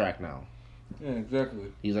Thug on the track now." Yeah,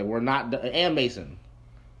 exactly. He's like, we're not, and Mason.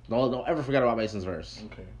 Don't ever forget about Mason's verse.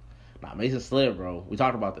 Okay. Nah, Mason slid, bro. We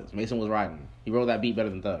talked about this. Mason was riding. He wrote that beat better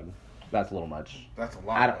than Thug. That's a little much. That's a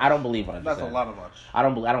lot. I don't believe what I just said. That's a lot of much. I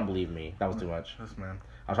don't believe me. That was too much. Yes, man.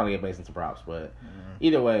 I was trying to get Mason some props, but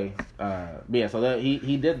either way, but yeah. So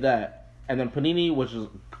he did that, and then Panini, which is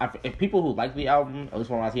if people who like the album, at least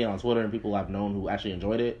when I see it on Twitter, and people I've known who actually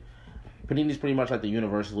enjoyed it, Panini's pretty much like the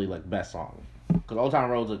universally like best song. Because Old Town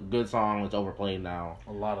Road's a good song. It's overplayed now.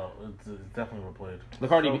 It's definitely overplayed. The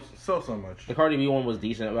Cardi B, so much. The Cardi B one was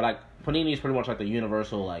decent, but like Panini's pretty much like the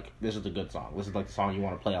universal like this is a good song. This is like the song you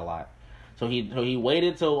want to play a lot. So he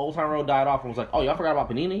waited till Old Town Road died off and was like, oh, y'all forgot about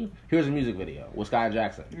Panini? Here's a music video with Sky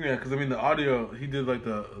Jackson. Yeah, because I mean the audio, he did like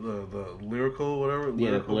the lyrical whatever,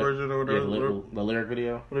 lyrical version or whatever, the lyric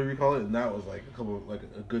video, whatever you call it, and that was like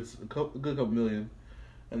a good couple million,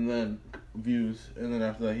 and then views, and then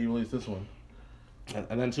after that he released this one.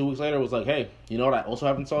 And then 2 weeks later, it was like, hey, you know what I also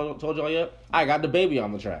haven't told y'all yet? I got the baby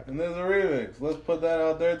on the track. And there's a remix. Let's put that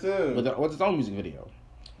out there too. But what's its own music video,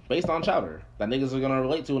 based on Chowder that niggas are gonna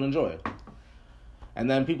relate to and enjoy. And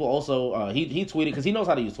then people also, he tweeted, because he knows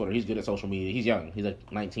how to use Twitter. He's good at social media. He's young. He's like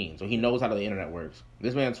 19, so he knows how the internet works.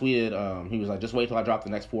 This man tweeted, he was like, just wait till I drop the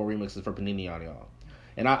next 4 remixes for Panini on y'all.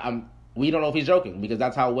 And we don't know if he's joking, because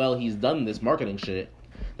that's how well he's done this marketing shit,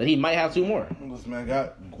 that he might have 2 more. This man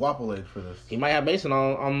got guapolate for this. He might have Mason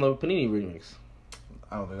on the Panini remix.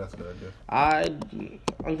 I don't think that's a good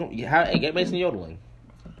idea. Hey, get Mason yodeling.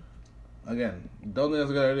 Again, don't think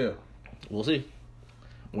that's a good idea. We'll see.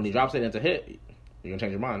 When he drops it and it's a hit, you're gonna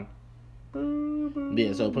change your mind.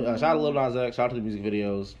 Yeah, so shout out to Lil Nas X, shout out to the music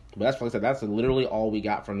videos. But that's like I said, that's literally all we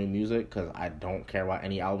got for new music, because I don't care about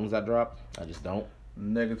any albums that drop. I just don't.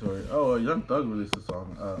 Negatory. Oh, Young Thug released a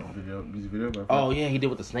song, music video. Oh yeah, he did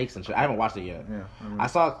with the snakes and shit. I haven't watched it yet. Yeah, I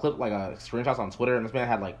saw a clip, like screenshots on Twitter, and this man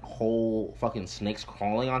had like whole fucking snakes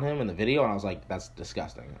crawling on him in the video, and I was like, that's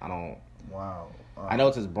disgusting. I don't. Wow. I know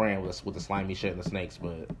it's his brand with the slimy shit and the snakes,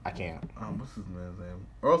 but I can't. What's his man's name?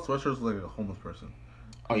 Earl Sweatshirt's like a homeless person.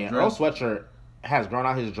 Oh yeah, Earl Sweatshirt has grown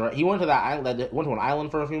out his dread. He went to that island, went to an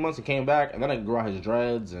island for a few months and came back, and then it grew out his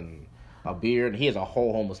dreads and a beard. He is a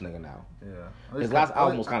whole homeless nigga now. Yeah. His last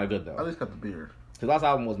album was kind of good though. At least got the beard. His last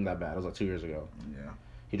album wasn't that bad. It was like 2 years ago. Yeah.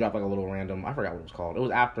 He dropped like a little random. I forgot what it was called. It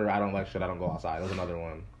was after I Don't Like Shit, I Don't Go Outside. It was another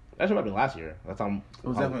one. That should have been last year. That's how. It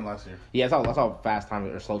was definitely last year. Yeah, that's how fast time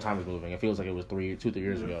or slow time is moving. It feels like it was 3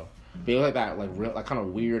 years ago. It feels like that, like real, like kind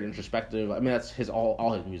of weird, introspective. I mean, that's his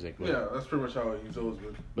all his music. But, yeah, that's pretty much how he's always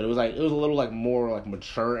been. But it was a little like more like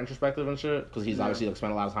mature, introspective and shit, because he's obviously like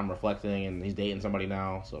spent a lot of time reflecting, and he's dating somebody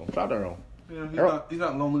now. So shout out to Earl. Yeah, he's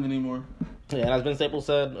not lonely anymore. Yeah, and as Vince Staples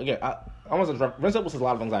said, again, Vince Staples says a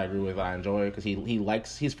lot of things I agree with that I enjoy, because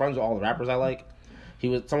he's friends with all the rappers I like.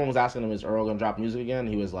 Someone was asking him, is Earl gonna drop music again?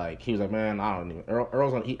 He was like, man, I don't even.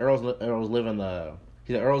 Earl's living the.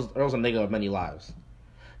 He's like, Earl's a nigga of many lives.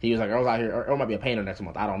 He was like, Earl's out here. Earl might be a painter next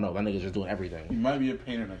month. I don't know. That nigga's just doing everything. He might be a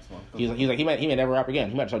painter next month. He's like, he may never rap again.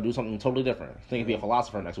 He might try to do something totally different. He could be a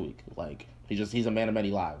philosopher next week. Like, he's a man of many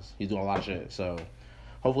lives. He's doing a lot of shit. So,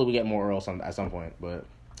 hopefully we get more Earl at some point. But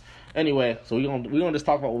anyway, so we gonna just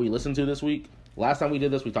talk about what we listened to this week. Last time we did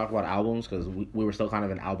this, we talked about albums, because we were still kind of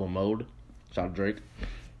in album mode. Shout out to Drake.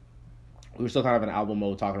 We were still kind of in album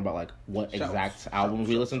mode, talking about like what exact albums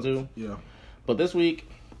we listened to. Yeah. But this week,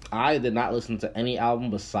 I did not listen to any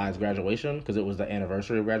album besides Graduation, because it was the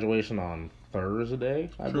anniversary of Graduation on Thursday,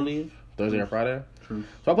 I believe. Thursday or Friday. True.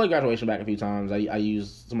 So I played Graduation back a few times. I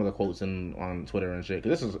used some of the quotes on Twitter and shit,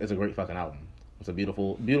 because it's a great fucking album. It's a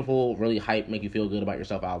beautiful, beautiful, really hype, make you feel good about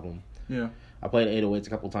yourself album. Yeah. I played 808s a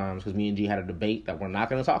couple times, because me and G had a debate that we're not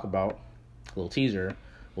going to talk about. A little teaser.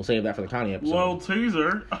 We'll save that for the Kanye episode. Little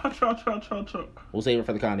teaser. We'll save it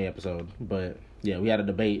for the Kanye episode. But yeah, we had a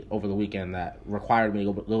debate over the weekend that required me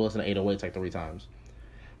to go listen to 808s like 3 times.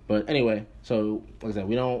 But anyway, so like I said,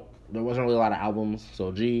 there wasn't really a lot of albums.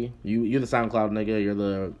 So G, you're the SoundCloud nigga. You're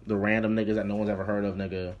the random niggas that no one's ever heard of,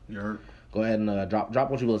 nigga. You're. Go ahead and drop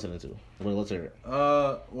what you been listening to. Let's hear it.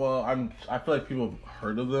 Well, I feel like people have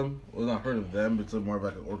heard of them. Well, not heard of them, but it's more of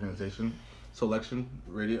like an organization, Selection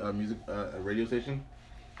radio, music, radio station,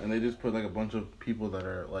 and they just put like a bunch of people that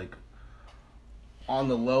are like on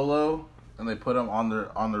the low, and they put them on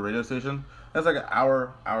the radio station. It's like an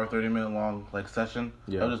hour 30-minute long like session.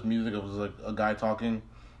 Yeah. Of just music. It was like a guy talking,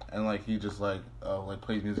 and like he just like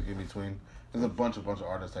plays music in between. There's a bunch of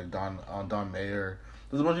artists like Don Mayer.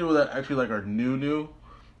 There's a bunch of people that actually like are new, and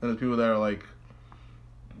there's people that are like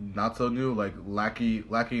not so new, like Lackey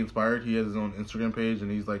Inspired. He has his own Instagram page,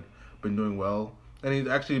 and he's like been doing well, and he's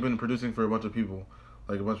actually been producing for a bunch of people,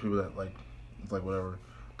 like a bunch of people that like it's like whatever,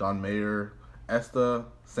 Don Mayer, Esta,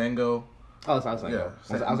 Sango, Oh, it's Sango. Yeah.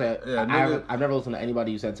 I'll say Yeah, I've never listened to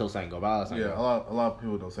anybody who said till Sango, but I like Sango. Yeah, a lot of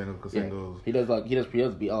people don't say because Sango's. He does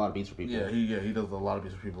beat a lot of beats for people. Yeah, he does a lot of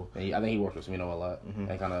beats for people. And I think he works with Smino a lot and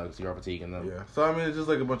kind of Zero Fatigue and them. Yeah, so I mean, it's just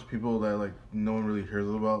like a bunch of people that like no one really hears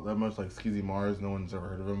about that much. Like Skeezy Mars, no one's ever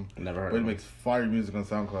heard of him. Never heard. But of he him. makes fire music on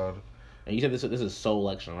SoundCloud. And you said this is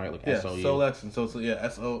Soulection, right? Like Yeah, SOU. Soulection. So yeah,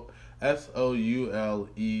 SOULECTH.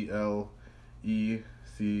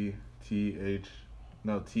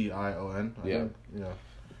 No, TION. Yeah. Yeah.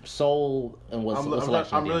 Soul and what's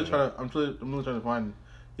Selection? I'm really trying to find.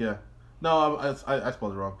 Yeah. No, I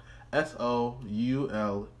spelled it wrong. SOULECTION.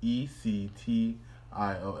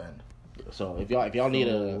 So if y'all need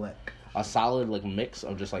a solid like mix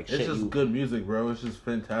of just like shit, it's just good music, bro. It's just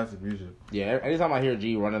fantastic music. Yeah. Anytime I hear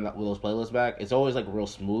G running with those playlists back, it's always like real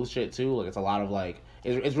smooth shit too. Like it's a lot of like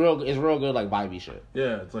it's real good like vibey shit.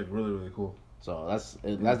 Yeah, it's like really really cool. So that's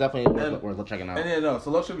definitely worth checking out. And yeah, no,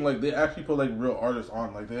 Selection, like they actually put like real artists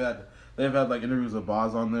on. Like they've had like interviews with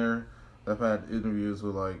Boz on there. They've had interviews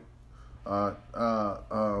with like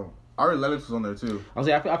Ari Lennox was on there too.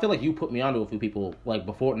 I feel like you put me onto a few people like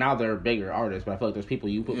before. Now they're bigger artists, but I feel like there's people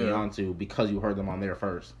you put me onto because you heard them on there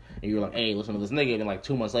first, and you were like, "Hey, listen to this nigga," and like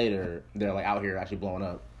 2 months later, they're like out here actually blowing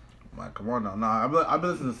up. Like, come on now, I've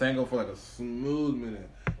been listening to Sango for like a smooth minute,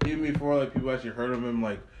 even before like people actually heard of him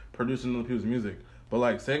like producing other people's music. But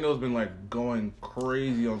like Sango's been like going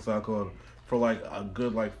crazy on SoundCloud for like a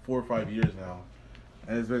good like 4 or 5 years now,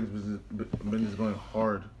 and it's been just going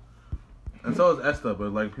hard. And so is Esta,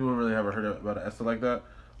 but like people really haven't heard about Esta like that.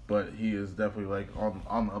 But he is definitely like on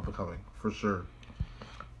the up and coming for sure.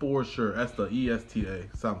 Esta, ESTA,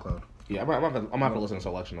 SoundCloud. Yeah, I'm gonna have to listen to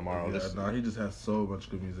Selection tomorrow. Yeah, he just has so much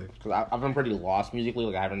good music. Cause I've been pretty lost musically.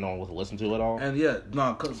 Like I haven't known what to listen to at all. And yeah,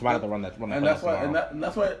 no, so I have to run that. And that's why,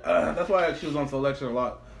 that's why I choose on Selection a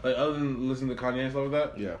lot. Like other than listening to Kanye and stuff like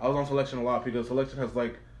that. Yeah. I was on Selection a lot because Selection has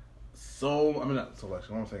like not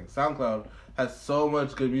Selection. What I'm saying, SoundCloud has so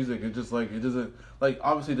much good music. It just like it doesn't like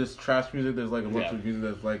obviously there's trash music. There's like a bunch of music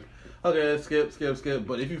that's like okay, skip.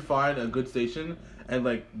 But if you find a good station and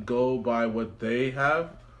like go by what they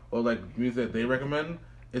have. Or like music that they recommend,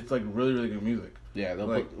 it's like really really good music. Yeah,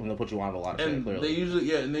 they'll put you on a lot of shit. Clearly,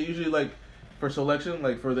 they usually like for Selection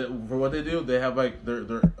like for what they do, they have like their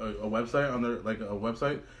a website on their like a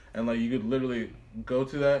website, and like you could literally go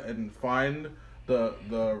to that and find the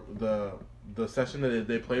session that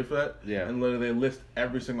they played for that. Yeah, and literally they list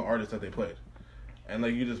every single artist that they played, and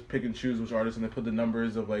like you just pick and choose which artist, and they put the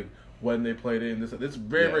numbers of like. When they played it, and this it's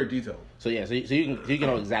very detailed. So you can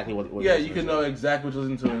know exactly what you can know exactly what to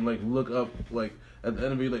listen to and like look up like at the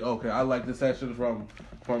end of it like okay I like this section from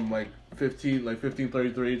like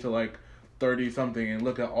 1533 to like 30 something and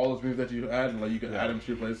look at all those music that you add and like you can add them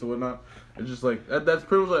to your playlist and whatnot. It's just like that's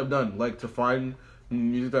pretty much what I've done like to find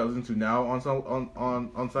music that I listen to now on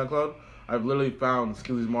SoundCloud. I've literally found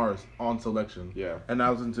Skeezy Mars on Selection. Yeah, and I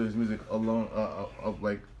listen to his music alone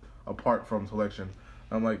like apart from Selection.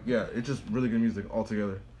 I'm like, yeah, it's just really good music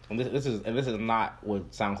altogether. And this is not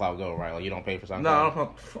with SoundCloud Go, right? Like you don't pay for SoundCloud. No, I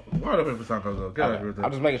don't. Why do I pay for SoundCloud Go? Get out of here with that.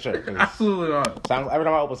 I'm just making sure. Absolutely not. Every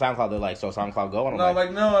time I open SoundCloud, they're like, "So SoundCloud Go." And no,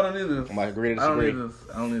 I don't need this. I'm like, agree to disagree.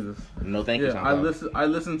 I don't need this. No, thank you. SoundCloud. I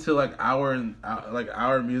listen to like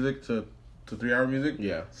hour music to 3 hour music.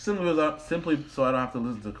 Yeah. Simply so I don't have to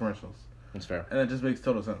listen to commercials. That's fair. And it just makes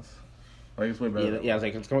total sense. Like it's way better. Yeah, it's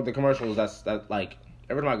like the commercials. That like.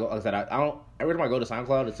 Every time I go, like I said, every time I go to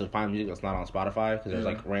SoundCloud, it's to find music that's not on Spotify because there's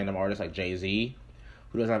like random artists like Jay-Z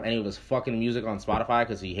who doesn't have any of his fucking music on Spotify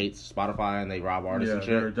because he hates Spotify and they rob artists and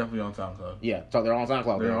shit. They're definitely on SoundCloud. Yeah, so they're on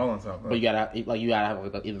SoundCloud. They're all on SoundCloud. But you gotta have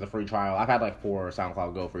like, either the free trial. I've had like 4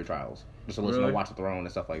 SoundCloud Go free trials just to listen to Watch the Throne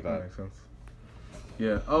and stuff like that. Makes sense.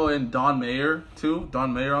 Yeah. Oh, and Don Mayer too.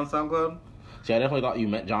 Don Mayer on SoundCloud. See, I definitely thought you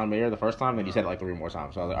meant John Mayer the first time, and you said it like 3 more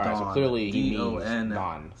times. So I was like, all right, so clearly he means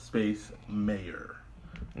Don. Space Mayer.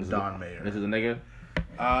 Don Mayer. This is a nigga?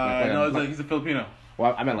 No, he's a Filipino.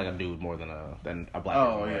 Well, I meant like a dude more than a black person.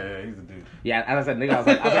 Oh, yeah, he's a dude. Yeah, and I said nigga, I was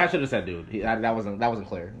like, I should have said dude. That wasn't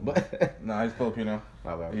clear. But no, he's Filipino.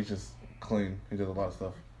 He's just clean. He does a lot of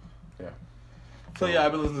stuff. Yeah. So yeah,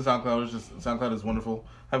 I've been listening to SoundCloud. SoundCloud is wonderful.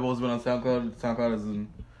 I've always been on SoundCloud. SoundCloud is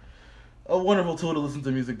a wonderful tool to listen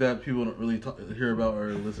to music that people don't really hear about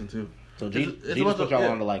or listen to. So G just put y'all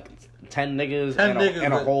on to like 10 niggas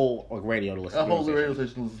and a whole like radio to listen to. A whole radio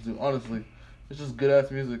station to listen to, honestly. It's just good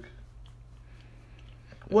ass music.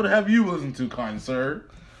 What have you listened to, kind sir?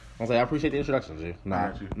 I was like, I appreciate the introduction, G.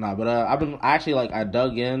 But I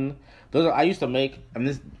dug in. I used to make,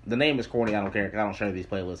 and the name is corny, I don't care, because I don't share these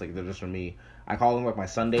playlists, like, they're just for me. I call them, like, my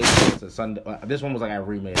Sundays. It's a Sunday, this one was, like, I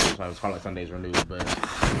remade it, so I was called, like, Sundays Renewed, but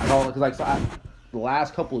I call it, because, like, the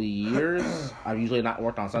last couple of years, I've usually not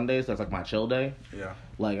worked on Sundays. So that's like my chill day. Yeah.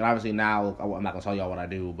 Like, and obviously now, I'm not gonna tell y'all what I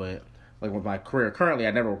do, but like with my career currently,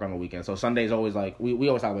 I never work on the weekend. So Sunday's always like we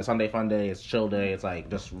always talk about Sunday fun day. It's chill day. It's like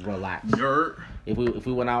just relax. If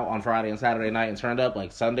we went out on Friday and Saturday night and turned up,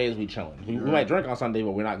 like Sundays we chilling. We might drink on Sunday,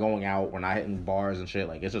 but we're not going out. We're not hitting bars and shit.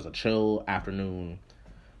 Like it's just a chill afternoon.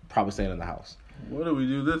 Probably staying in the house. What did we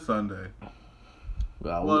do this Sunday?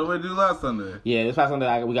 What did we do last Sunday? Yeah, this past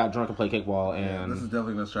Sunday we got drunk and played kickball. And this is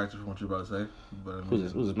definitely gonna distract you from what you're about to say. But I mean,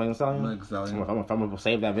 who's this? Megan Thee Stallion? Megan Thee Stallion. I'm gonna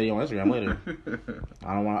save that video on Instagram later.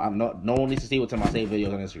 I don't want. No one needs to see what's in my saved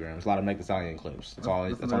videos on Instagram. It's a lot of Megan Thee Stallion clips. That's all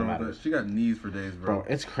that matters. She got knees for days, bro.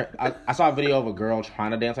 It's crazy. I saw a video of a girl trying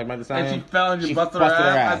to dance like Megan Thee Stallion. And she fell and she busted her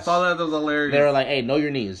ass. I saw that. That was hilarious. They were like, "Hey, know your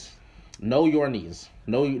knees. Know your knees.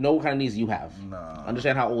 Know what kind of knees you have. Nah.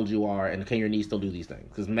 Understand how old you are, and can your knees still do these things?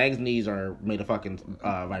 Because Meg's knees are made of fucking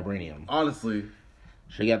vibranium. Honestly,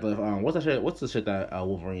 she got the what's that shit? What's the shit that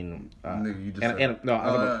Wolverine? Nigga, you just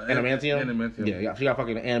adamantium. Adamantium. Yeah, she got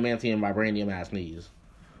fucking adamantium vibranium ass knees.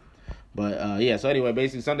 But yeah, so anyway,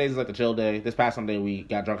 basically Sundays is like the chill day. This past Sunday we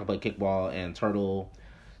got drunk and played kickball, and Turtle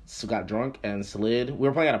got drunk and slid. We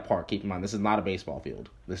were playing at a park. Keep in mind, this is not a baseball field.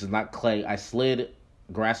 This is not clay. I slid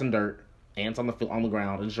grass and dirt. Ants on the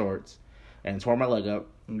ground in shorts, and tore my leg up.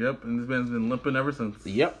 Yep, and this man's been limping ever since.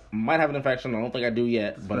 Yep, might have an infection. I don't think I do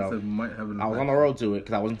yet, but might have an infection. I was on the road to it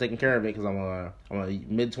because I wasn't taking care of it because I'm a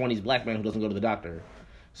mid-20s black man who doesn't go to the doctor.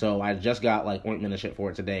 So I just got like ointment and shit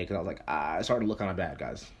for it today because I was like, I started to look kind of bad,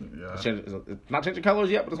 guys. Yeah, it's not changing colors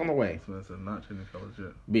yet, but it's on the way. So it's not changing colors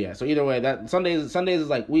yet. But yeah, so either way, that Sundays is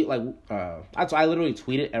like I literally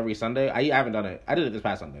tweet it every Sunday. I haven't done it. I did it this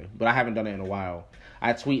past Sunday, but I haven't done it in a while.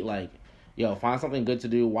 I tweet like, yo, find something good to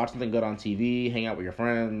do, watch something good on TV, hang out with your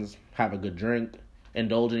friends, have a good drink,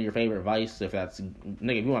 indulge in your favorite vice. If that's,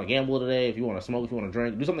 nigga, if you want to gamble today, if you want to smoke, if you want to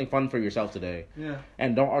drink, do something fun for yourself today. Yeah.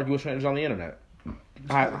 And don't argue with strangers on the internet.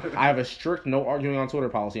 I have a strict no arguing on Twitter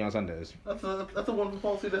policy on Sundays. That's a wonderful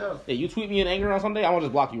policy to have. Yeah, you tweet me in anger on Sunday, I want to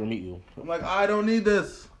just block you or mute you. I'm like, I don't need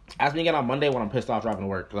this. Ask me again on Monday when I'm pissed off driving to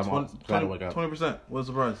work because I'm trying to wake up. 20%. What's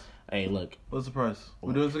the price? Hey, look. What's the price?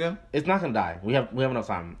 We doing this again? It's not gonna die. We have enough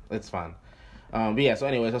time. It's fine. But yeah, so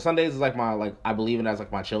anyway, so Sundays is like my, I believe in it as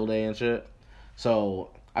like my chill day and shit.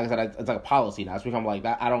 So, like I said, it's like a policy now. It's become like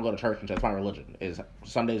that. I don't go to church and shit. It's my religion.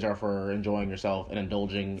 Sundays are for enjoying yourself and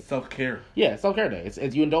indulging. Self-care. Yeah, self-care day.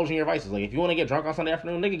 It's you indulging your vices. Like, if you want to get drunk on Sunday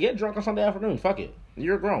afternoon, nigga, get drunk on Sunday afternoon. Fuck it.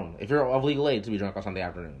 You're grown. If you're of legal age to be drunk on Sunday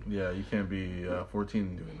afternoon. Yeah, you can't be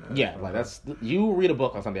 14 doing that. Yeah, like you read a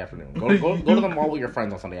book on Sunday afternoon. Go to the mall with your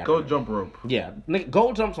friends on Sunday afternoon. Go jump rope. Yeah, nigga,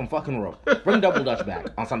 go jump some fucking rope. Bring Double Dutch back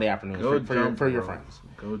on Sunday afternoon for your friends.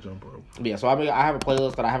 Go jump rope. Yeah, so I have a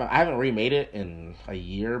playlist that I haven't remade it in a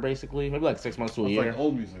year basically, maybe like 6 months to a year. It's like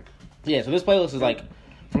old music. Yeah, so this playlist is like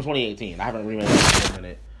from 2018. I haven't remade it in a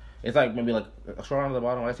minute. It's like maybe like scroll down to the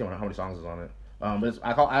bottom. I see how many songs is on it. But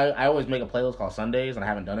I always make a playlist called Sundays, and I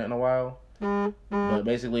haven't done it in a while. But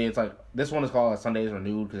basically, it's like this one is called Sundays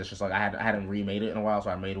Renewed because it's just like I hadn't remade it in a while, so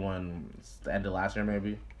I made one the end of last year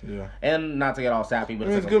maybe. Yeah. And not to get all sappy, but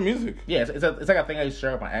it's good music. Yeah, it's like a thing I used to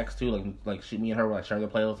share with my ex too. Like me and her would like share the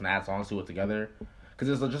playlist and add songs to it together.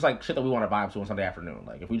 Because it's just like shit that we want to vibe to on Sunday afternoon.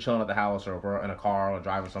 Like if we chilling at the house or if we're in a car or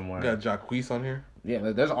driving somewhere. You got Jacquees on here. Yeah,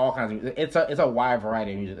 there's all kinds of music. It's a wide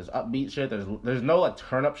variety of music. There's upbeat shit. There's no like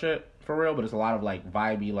turn up shit for real, but it's a lot of like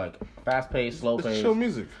vibey, like fast paced, slow paced. Chill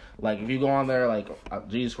music. Like if you go on there, like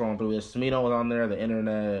G's scrolling through this, Smino was on there, The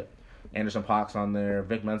Internet, Anderson .Paak's on there,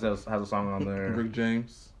 Vic Mensa has a song on there. Rick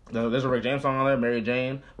James. There's a Rick James song on there, Mary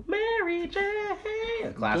Jane. Mary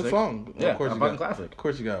Jane. Classic. Good song. Yeah, of course classic. Of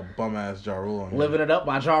course you got bum ass Ja Rule on here. Living It Up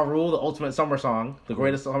by Ja Rule, the ultimate summer song. The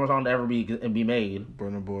greatest summer song to ever be made.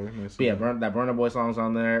 Burna Boy. But yeah, that Burna Boy song's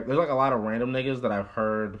on there. There's like a lot of random niggas that I've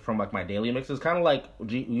heard from like my daily mixes. Kind of like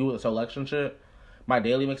you with selection shit. My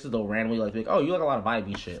daily mixes, they'll randomly like be like, oh, you like a lot of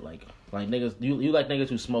vibey shit. Like niggas, you like niggas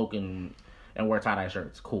who smoke and wear tie-dye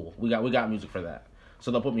shirts. Cool. We got music for that. So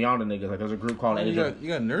they'll put me on to niggas. Like there's a group called you got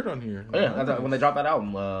Nerd on here. Oh, yeah, when they dropped that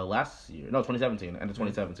album last year. No, 2017. End of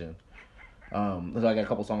 2017. There's like a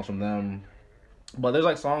couple songs from them. But there's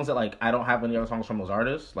like songs that like I don't have any other songs from those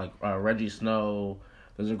artists. Like Reggie Snow.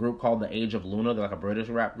 There's a group called The Age of Luna. They're like a British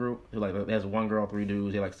rap group. There's one girl, 3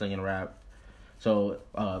 dudes. They like singing rap. So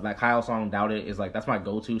that Kyle song, Doubt It, is like that's my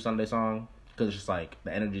go-to Sunday song. Because it's just like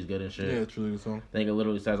the energy's good and shit. Yeah, it's really good song. I think it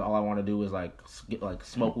literally says all I want to do is like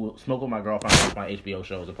smoke with my girlfriend, watch my HBO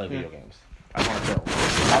shows, and play video games. I want to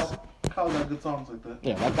chill. Kyle's got good songs like that.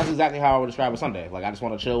 Yeah, that's exactly how I would describe a Sunday. Like I just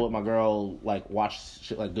want to chill with my girl, like watch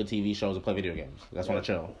shit, like good TV shows and play video games. I just want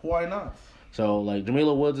to chill. Why not? So like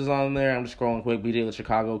Jamila Woods is on there. I'm just scrolling quick. BJ the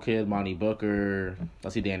Chicago Kid, Monty Booker. I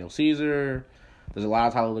see Daniel Caesar. There's a lot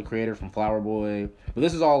of Tyler the Creator from Flower Boy, but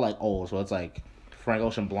this is all like old, so it's like Frank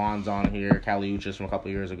Ocean Blonde's on here, Kali Uchis from a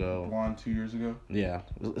couple years ago. Blonde 2 years ago. Yeah,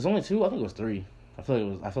 it's only 2. I think it was 3. I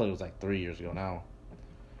feel like it was like 3 years ago now.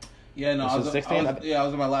 Yeah, no, I was 16. I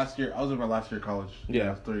was in my last year. I was in my last year of college. Yeah, it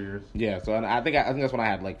was 3 years. Yeah, so I think that's when I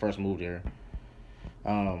had like first moved here.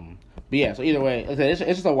 But yeah, so either way, it's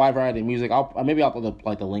just a wide variety of music. I'll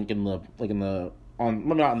put the link in the maybe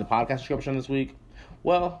not in the podcast description this week.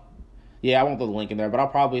 Well, yeah, I won't put the link in there, but I'll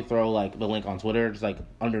probably throw like the link on Twitter, just like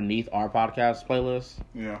underneath our podcast playlist.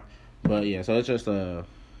 Yeah. But yeah, so it's just I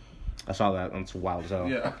saw that on Wild as hell.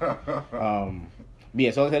 Yeah. But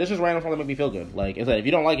yeah, so like I said, it's just random songs that make me feel good. Like I said, if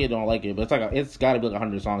you don't like it, don't like it. But it's got to be like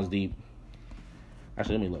 100 songs deep.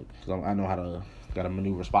 Actually, let me look because I know how to gotta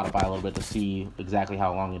maneuver Spotify a little bit to see exactly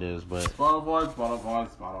how long it is. But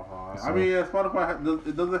Spotify. So, I mean, yeah, Spotify.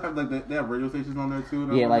 It doesn't have like they have radio stations on there too.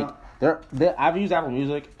 Yeah, like I've used Apple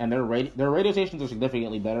Music and their radio stations are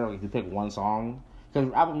significantly better. Like if you pick one song.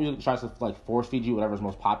 Because Apple Music tries to like force feed you whatever's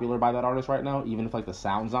most popular by that artist right now, even if like the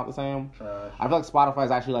sound's not the same. Trash. I feel like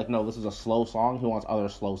Spotify's actually like, no, this is a slow song. Who wants other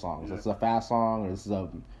slow songs? Yeah. This is a fast song. Or this is a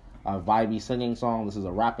vibey singing song. This is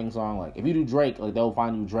a rapping song. Like if you do Drake, like they'll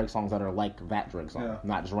find you Drake songs that are like that Drake song,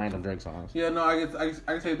 not just random Drake songs. Yeah, no, I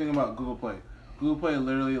can say a thing about Google Play. Google Play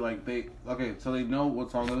literally like so they know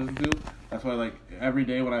what song to listen to. That's why like every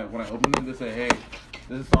day when I open them, they say, hey,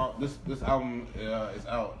 this album is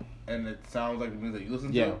out. And it sounds like the music that you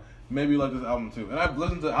listen to. Maybe you like this album too. And I've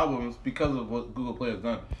listened to albums because of what Google Play has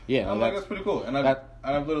done. Yeah, and I'm like, that's pretty cool. And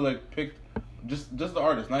I've literally like picked just the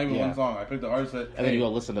artist, not even one song. I picked the artist that and then you go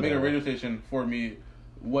listen to made a radio station for me,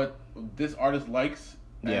 what this artist likes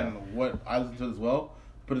and what I listen to as well.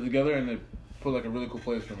 Put it together and it put like a really cool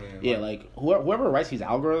place for me. And yeah, like whoever writes these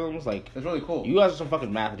algorithms, like it's really cool. You guys are some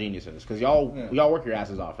fucking math geniuses because y'all work your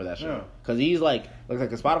asses off for that shit. Because he's like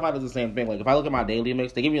Spotify does the same thing. Like if I look at my daily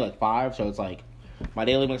mix, they give me like 5, so it's like my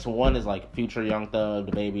daily mix for 1 is like Future, Young Thug,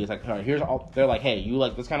 The Baby. It's like all right, here's all. They're like, hey, you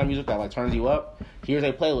like this kind of music that like turns you up? Here's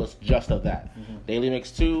a playlist just of that. Mm-hmm. Daily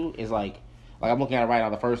mix 2 is like I'm looking at it right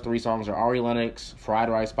now. The first 3 songs are Ari Lennox, Fried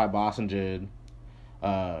Rice by Boss and Jid,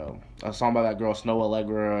 a song by that girl Snow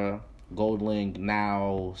Allegra. Goldlink,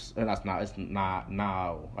 Now, it's not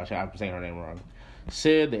Now. Actually, I'm saying her name wrong.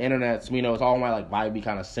 Sid, The Internet, Smino, it's all my like vibey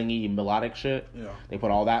kind of singy melodic shit. Yeah. They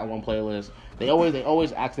put all that in one playlist. They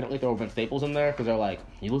always accidentally throw Vince Staples in there because they're like,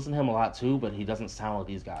 you listen to him a lot too, but he doesn't sound like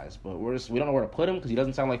these guys. But we don't know where to put him because he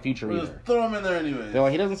doesn't sound like Future either. Just throw him in there anyways. They're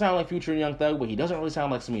like, he doesn't sound like Future and Young Thug, but he doesn't really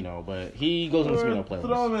sound like Smino. But he goes in the Smino playlist.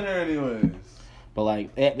 Throw him in there anyways. But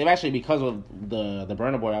like they've actually, because of the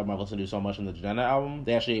Burna Boy album I've listened to so much and the Jenna album,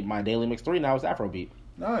 they actually my daily mix 3 now is Afrobeat.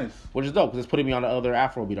 Nice. Which is dope because it's putting me on to other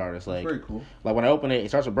Afrobeat artists. Like very cool. Like when I open it, it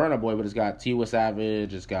starts with Burna Boy, but it's got Tiwa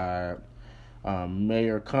Savage, it's got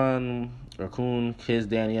Mayor Kun, Kiz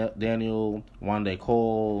Daniel, Wande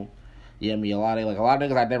Cole, Yemi Alade, like a lot of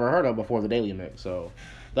niggas I'd never heard of before the daily mix. So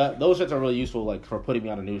those shits are really useful, like for putting me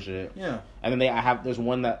on to new shit. Yeah. And then there's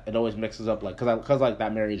one that it always mixes up, like cause like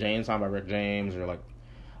that Mary Jane song by Rick James or like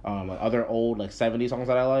other old like 70s songs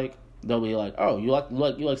that I like. They'll be like, oh, you like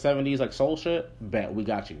 70s like soul shit? Bet we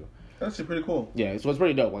got you. That's pretty cool. Yeah, so it's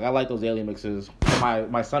pretty dope. Like I like those daily mixes.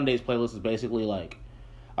 My Sundays playlist is basically like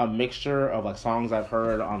a mixture of like songs I've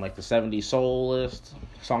heard on like the 70s soul list,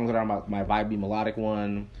 songs that are on my vibey melodic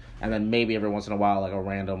one, and then maybe every once in a while like a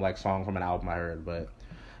random like song from an album I heard. But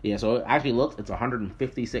yeah, so it actually looked, it's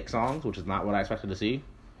 156 songs, which is not what I expected to see.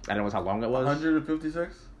 I didn't know how long it was.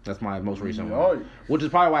 156? That's my most recent one. Which is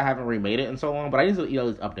probably why I haven't remade it in so long. But I need to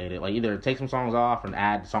update it. Like either take some songs off and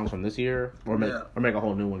add songs from this year, or make a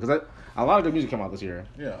whole new one. Because a lot of good music came out this year.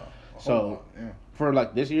 Yeah. So for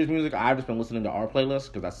like this year's music, I've just been listening to our playlist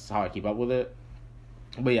because that's how I keep up with it.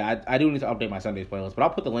 But yeah, I do need to update my Sundays playlist. But I'll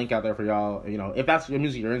put the link out there for y'all. You know, if that's the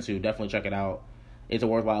music you're into, definitely check it out. It's a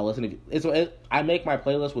worthwhile listen. I make my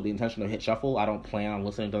playlist with the intention of hit shuffle. I don't plan on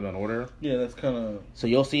listening to them in order. Yeah, that's kind of... So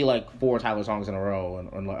you'll see like 4 Tyler songs in a row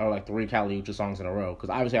or like 3 Kali Uchis songs in a row. Because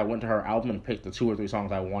obviously I went to her album and picked the 2 or 3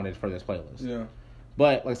 songs I wanted for this playlist. Yeah.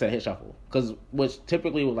 But like I said, hit shuffle. Because which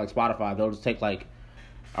typically with like Spotify, they'll just take like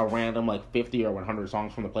a random like 50 or 100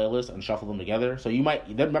 songs from the playlist and shuffle them together. So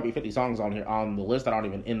there might be 50 songs on here on the list that aren't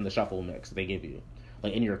even in the shuffle mix they give you.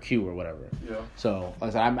 Like in your queue or whatever. Yeah. So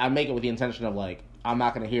like I said, I make it with the intention of like, I'm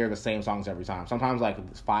not going to hear the same songs every time. Sometimes, like,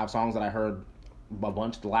 5 songs that I heard a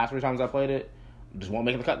bunch the last 3 times I played it just won't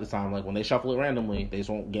make the cut this time. Like, when they shuffle it randomly, they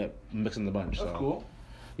just won't get mixed in the bunch. That's cool.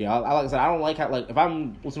 Yeah, like I said, I don't like how, like, if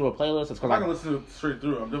I'm listening to a playlist, it's because I'm not going to listen to it straight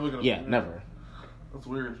through. I'm definitely going to... Yeah, never. That's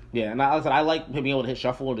weird. Yeah, and like I said, I like being able to hit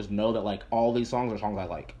shuffle and just know that like all these songs are songs I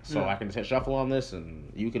like. So I can just hit shuffle on this, and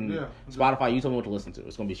you can Spotify. You tell me what to listen to.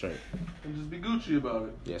 It's gonna be straight. And just be Gucci about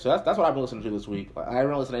it. Yeah, so that's what I've been listening to this week. I didn't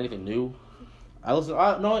really listen to anything new. I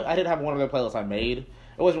did have one of the playlists I made.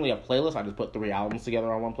 It wasn't really a playlist. I just put 3 albums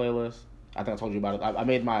together on one playlist. I think I told you about it. I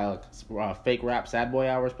made my fake rap Sad Boy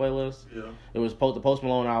Hours playlist. Yeah. It was the Post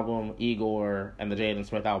Malone album, Igor, and the Jaden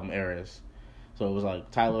Smith album, Eris. So it was like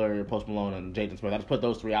Tyler, Post Malone, and Jaden Smith. I just put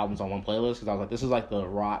those 3 albums on one playlist because I was like, this is like the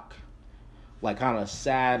rock, like kind of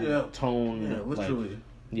sad tone. Yeah, literally. Like,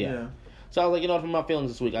 yeah. So I was like, you know, for my feelings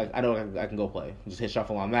this week, I know I can go play. Just hit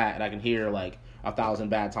shuffle on that, and I can hear like 1,000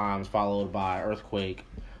 Bad Times, followed by Earthquake,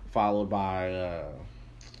 followed by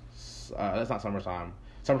that's not Summertime.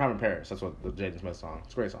 Summertime in Paris. That's what the Jaden Smith song.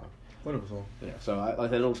 It's a great song. Wonderful song. Yeah. So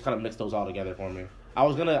it'll just kind of mix those all together for me.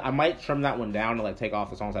 I might trim that one down to like take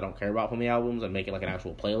off the songs I don't care about from the albums and make it like an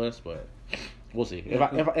actual playlist, but we'll see. If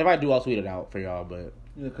I do, I'll tweet it out for y'all. But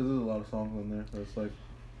yeah, because there's a lot of songs on there. That's like,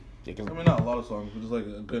 yeah, I mean, not a lot of songs, but just like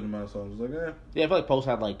a good amount of songs. It's like, yeah, I feel like Post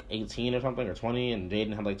had like 18 or something or 20, and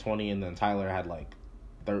Jaden had like 20, and then Tyler had like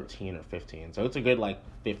 13 or 15. So it's a good like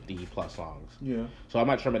 50 plus songs. Yeah. So I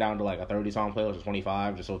might trim it down to like a 30 song playlist or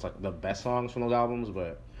 25, just so it's like the best songs from those albums,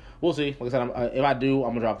 but. We'll see. Like I said, if I do,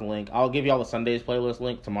 I'm going to drop the link. I'll give you all the Sundays playlist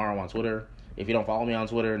link tomorrow on Twitter. If you don't follow me on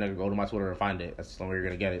Twitter, then go to my Twitter and find it. That's the only way you're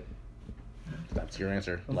going to get it. That's your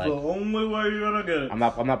answer. That's the only way you're going to get it. I'm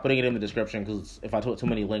not putting it in the description because if I put too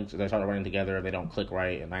many links, they start running together, they don't click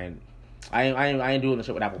right, and I ain't doing the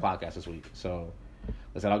shit with Apple Podcasts this week. So, like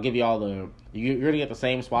I said, I'll give you all the... You're going to get the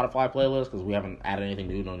same Spotify playlist because we haven't added anything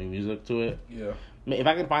new, no new music to it. Yeah. If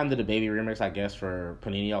I can find the DaBaby remix, I guess, for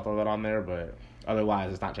Panini, I'll throw that on there, but...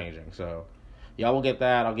 Otherwise, it's not changing. So, y'all will get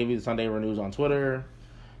that. I'll give you the Sunday Renews on Twitter.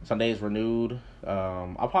 Sunday's Renewed.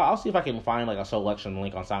 I'll see if I can find like a selection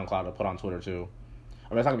link on SoundCloud to put on Twitter too.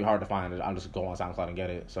 I mean, it's not gonna be hard to find. I'll just go on SoundCloud and get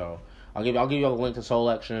it. So, I'll give you all the link to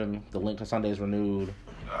Selection, the link to Sunday's Renewed,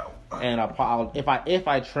 and if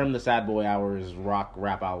I trim the Sad Boy Hours rock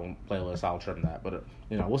rap album playlist, I'll trim that. But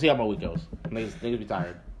we'll see how my week goes. Niggas be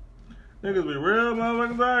tired. Niggas be real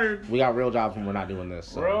motherfucking tired. We got real jobs when we're not doing this.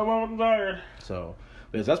 So. Real motherfucking tired. So,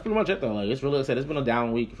 that's pretty much it though. Like, it's really, like I said, it's been a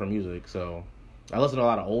down week for music. So, I listen to a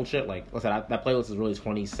lot of old shit. Like I said, that playlist is really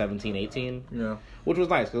 2017, 18. Yeah. Which was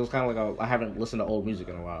nice because it was kind of like I haven't listened to old music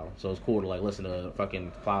in a while. So it's cool to like listen to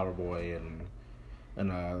fucking Flower Boy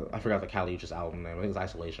and I forgot the Kali Uchis album name. I think it's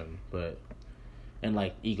Isolation, and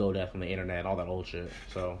like Ego Death from the Internet, all that old shit.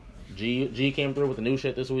 So. G came through with the new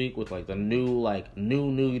shit this week with like the new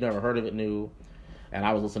you never heard of it new, and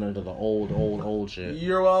I was listening to the old shit.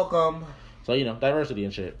 You're welcome. So diversity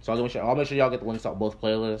and shit. So I'll make sure y'all get the links to both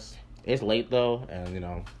playlists. It's late though,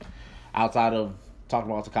 and outside of talking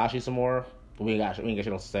about Tekashi some more, we ain't got shit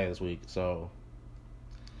else to say this week. So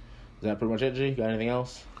is that pretty much it, G? Got anything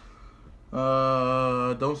else?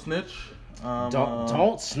 Don't snitch.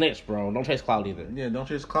 Don't snitch, bro. Don't chase clout either. Yeah, don't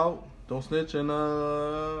chase clout. Don't snitch, and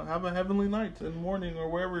have a heavenly night in the morning or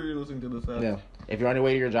wherever you're listening to this at. Yeah. If you're on your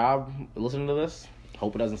way to your job listening to this,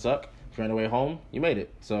 hope it doesn't suck. If you're on your way home, you made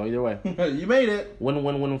it. So either way. You made it.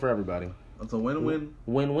 Win for everybody. It's a win-win.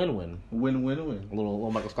 Win-win-win. Win-win-win. A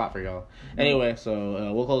little Michael Scott for y'all. Anyway,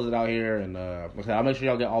 so we'll close it out here, and like I said, I'll make sure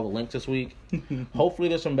y'all get all the links this week. Hopefully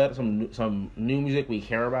there's some new music we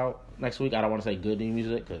care about next week. I don't want to say good new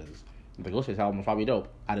music, because the Ghostface album was probably dope.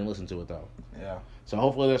 I didn't listen to it, though. Yeah. So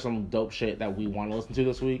hopefully there's some dope shit that we want to listen to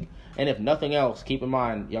this week. And if nothing else, keep in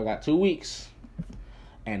mind, y'all got 2 weeks.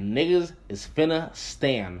 And niggas is finna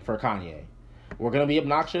stand for Kanye. We're going to be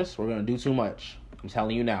obnoxious. We're going to do too much. I'm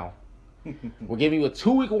telling you now. We're giving you a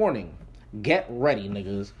 2-week warning. Get ready,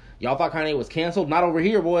 niggas. Y'all thought Kanye was canceled? Not over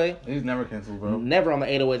here, boy. He's never canceled, bro. Never on the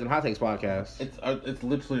 808s and Hot Takes podcast. It's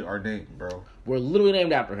literally our name, bro. We're literally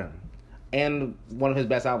named after him. And one of his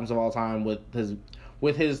best albums of all time with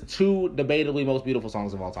his 2 debatably most beautiful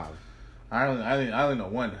songs of all time. I only know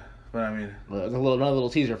one, but I mean, there's another little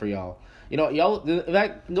teaser for y'all. Y'all. I'm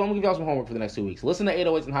gonna give y'all some homework for the next 2 weeks. Listen to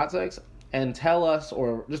 808s and Hot Takes and tell us,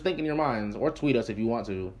 or just think in your minds, or tweet us if you want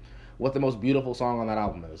to, what the most beautiful song on that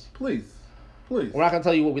album is. Please. We're not gonna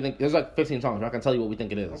tell you what we think. There's like 15 songs. We're not gonna tell you what we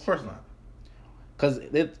think it is. Of course not. Because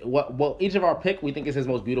each of our pick we think is his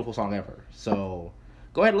most beautiful song ever. So.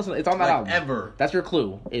 Go ahead and listen. It's on that album. Ever. That's your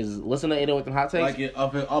clue. Is listen to 808s and Hot Takes.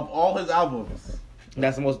 Of all his albums.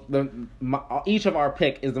 That's each of our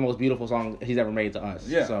pick is the most beautiful song he's ever made to us.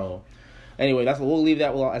 Yeah. So, anyway, we'll leave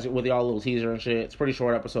that with y'all a little teaser and shit. It's a pretty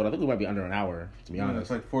short episode. I think we might be under an hour, to be honest.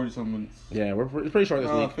 It's like 40-something minutes. Yeah, it's pretty short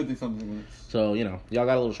this week. 50-something minutes. So, y'all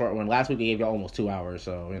got a little short one. Last week we gave y'all almost 2 hours,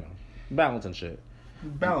 so, balance and shit.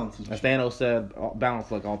 Balance. As Thanos said,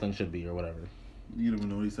 balance like all things should be, or whatever. You don't even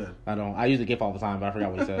know what he said. I don't. I use the GIF all the time, but I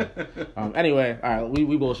forgot what he said. Anyway, all right,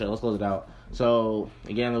 we bullshit. Let's close it out. So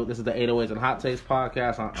again, this is the 808s and Hot Takes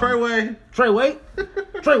podcast. Treyway.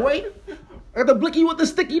 Treyway. I got the blicky with the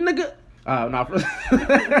sticky nigga.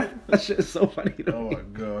 That shit is so funny. Oh my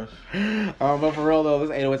gosh. But for real though, this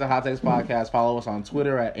is 808s and Hot Takes podcast. Follow us on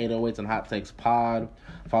Twitter at 808s and Hot Takes Pod.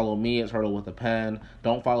 Follow me at Turtle with a Pen.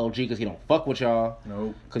 Don't follow G because he don't fuck with y'all.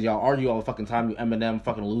 Nope. Because y'all argue all the fucking time. You Eminem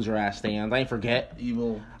fucking loser ass stands. I ain't forget.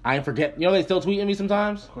 Evil. I ain't forget. You know they still tweeting me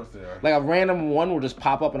sometimes? Of course they are. Like a random one will just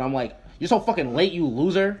pop up and I'm like, you're so fucking late, you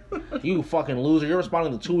loser. You fucking loser. You're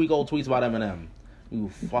responding to 2-week-old tweets about Eminem. You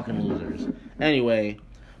fucking losers. Anyway,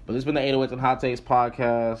 but this has been the 808s and Hot Takes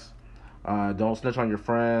podcast. Don't snitch on your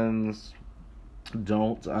friends.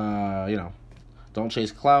 Don't, don't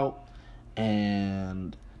chase clout.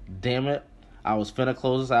 And damn it, I was finna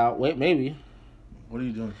close this out. Wait, maybe. What are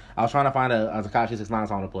you doing? I was trying to find a Tekashi 6ix9ine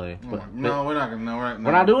song to play. But no, we're not gonna. No,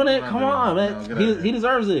 we're not doing it. Come on, man. No, he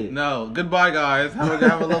deserves it. No, goodbye, guys.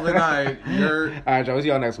 Have a lovely night. You're. All right, Joe. We'll see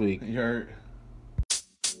y'all next week. You're.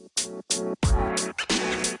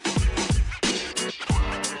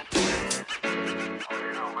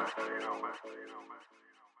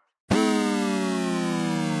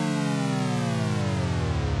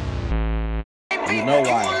 You know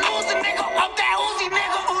why.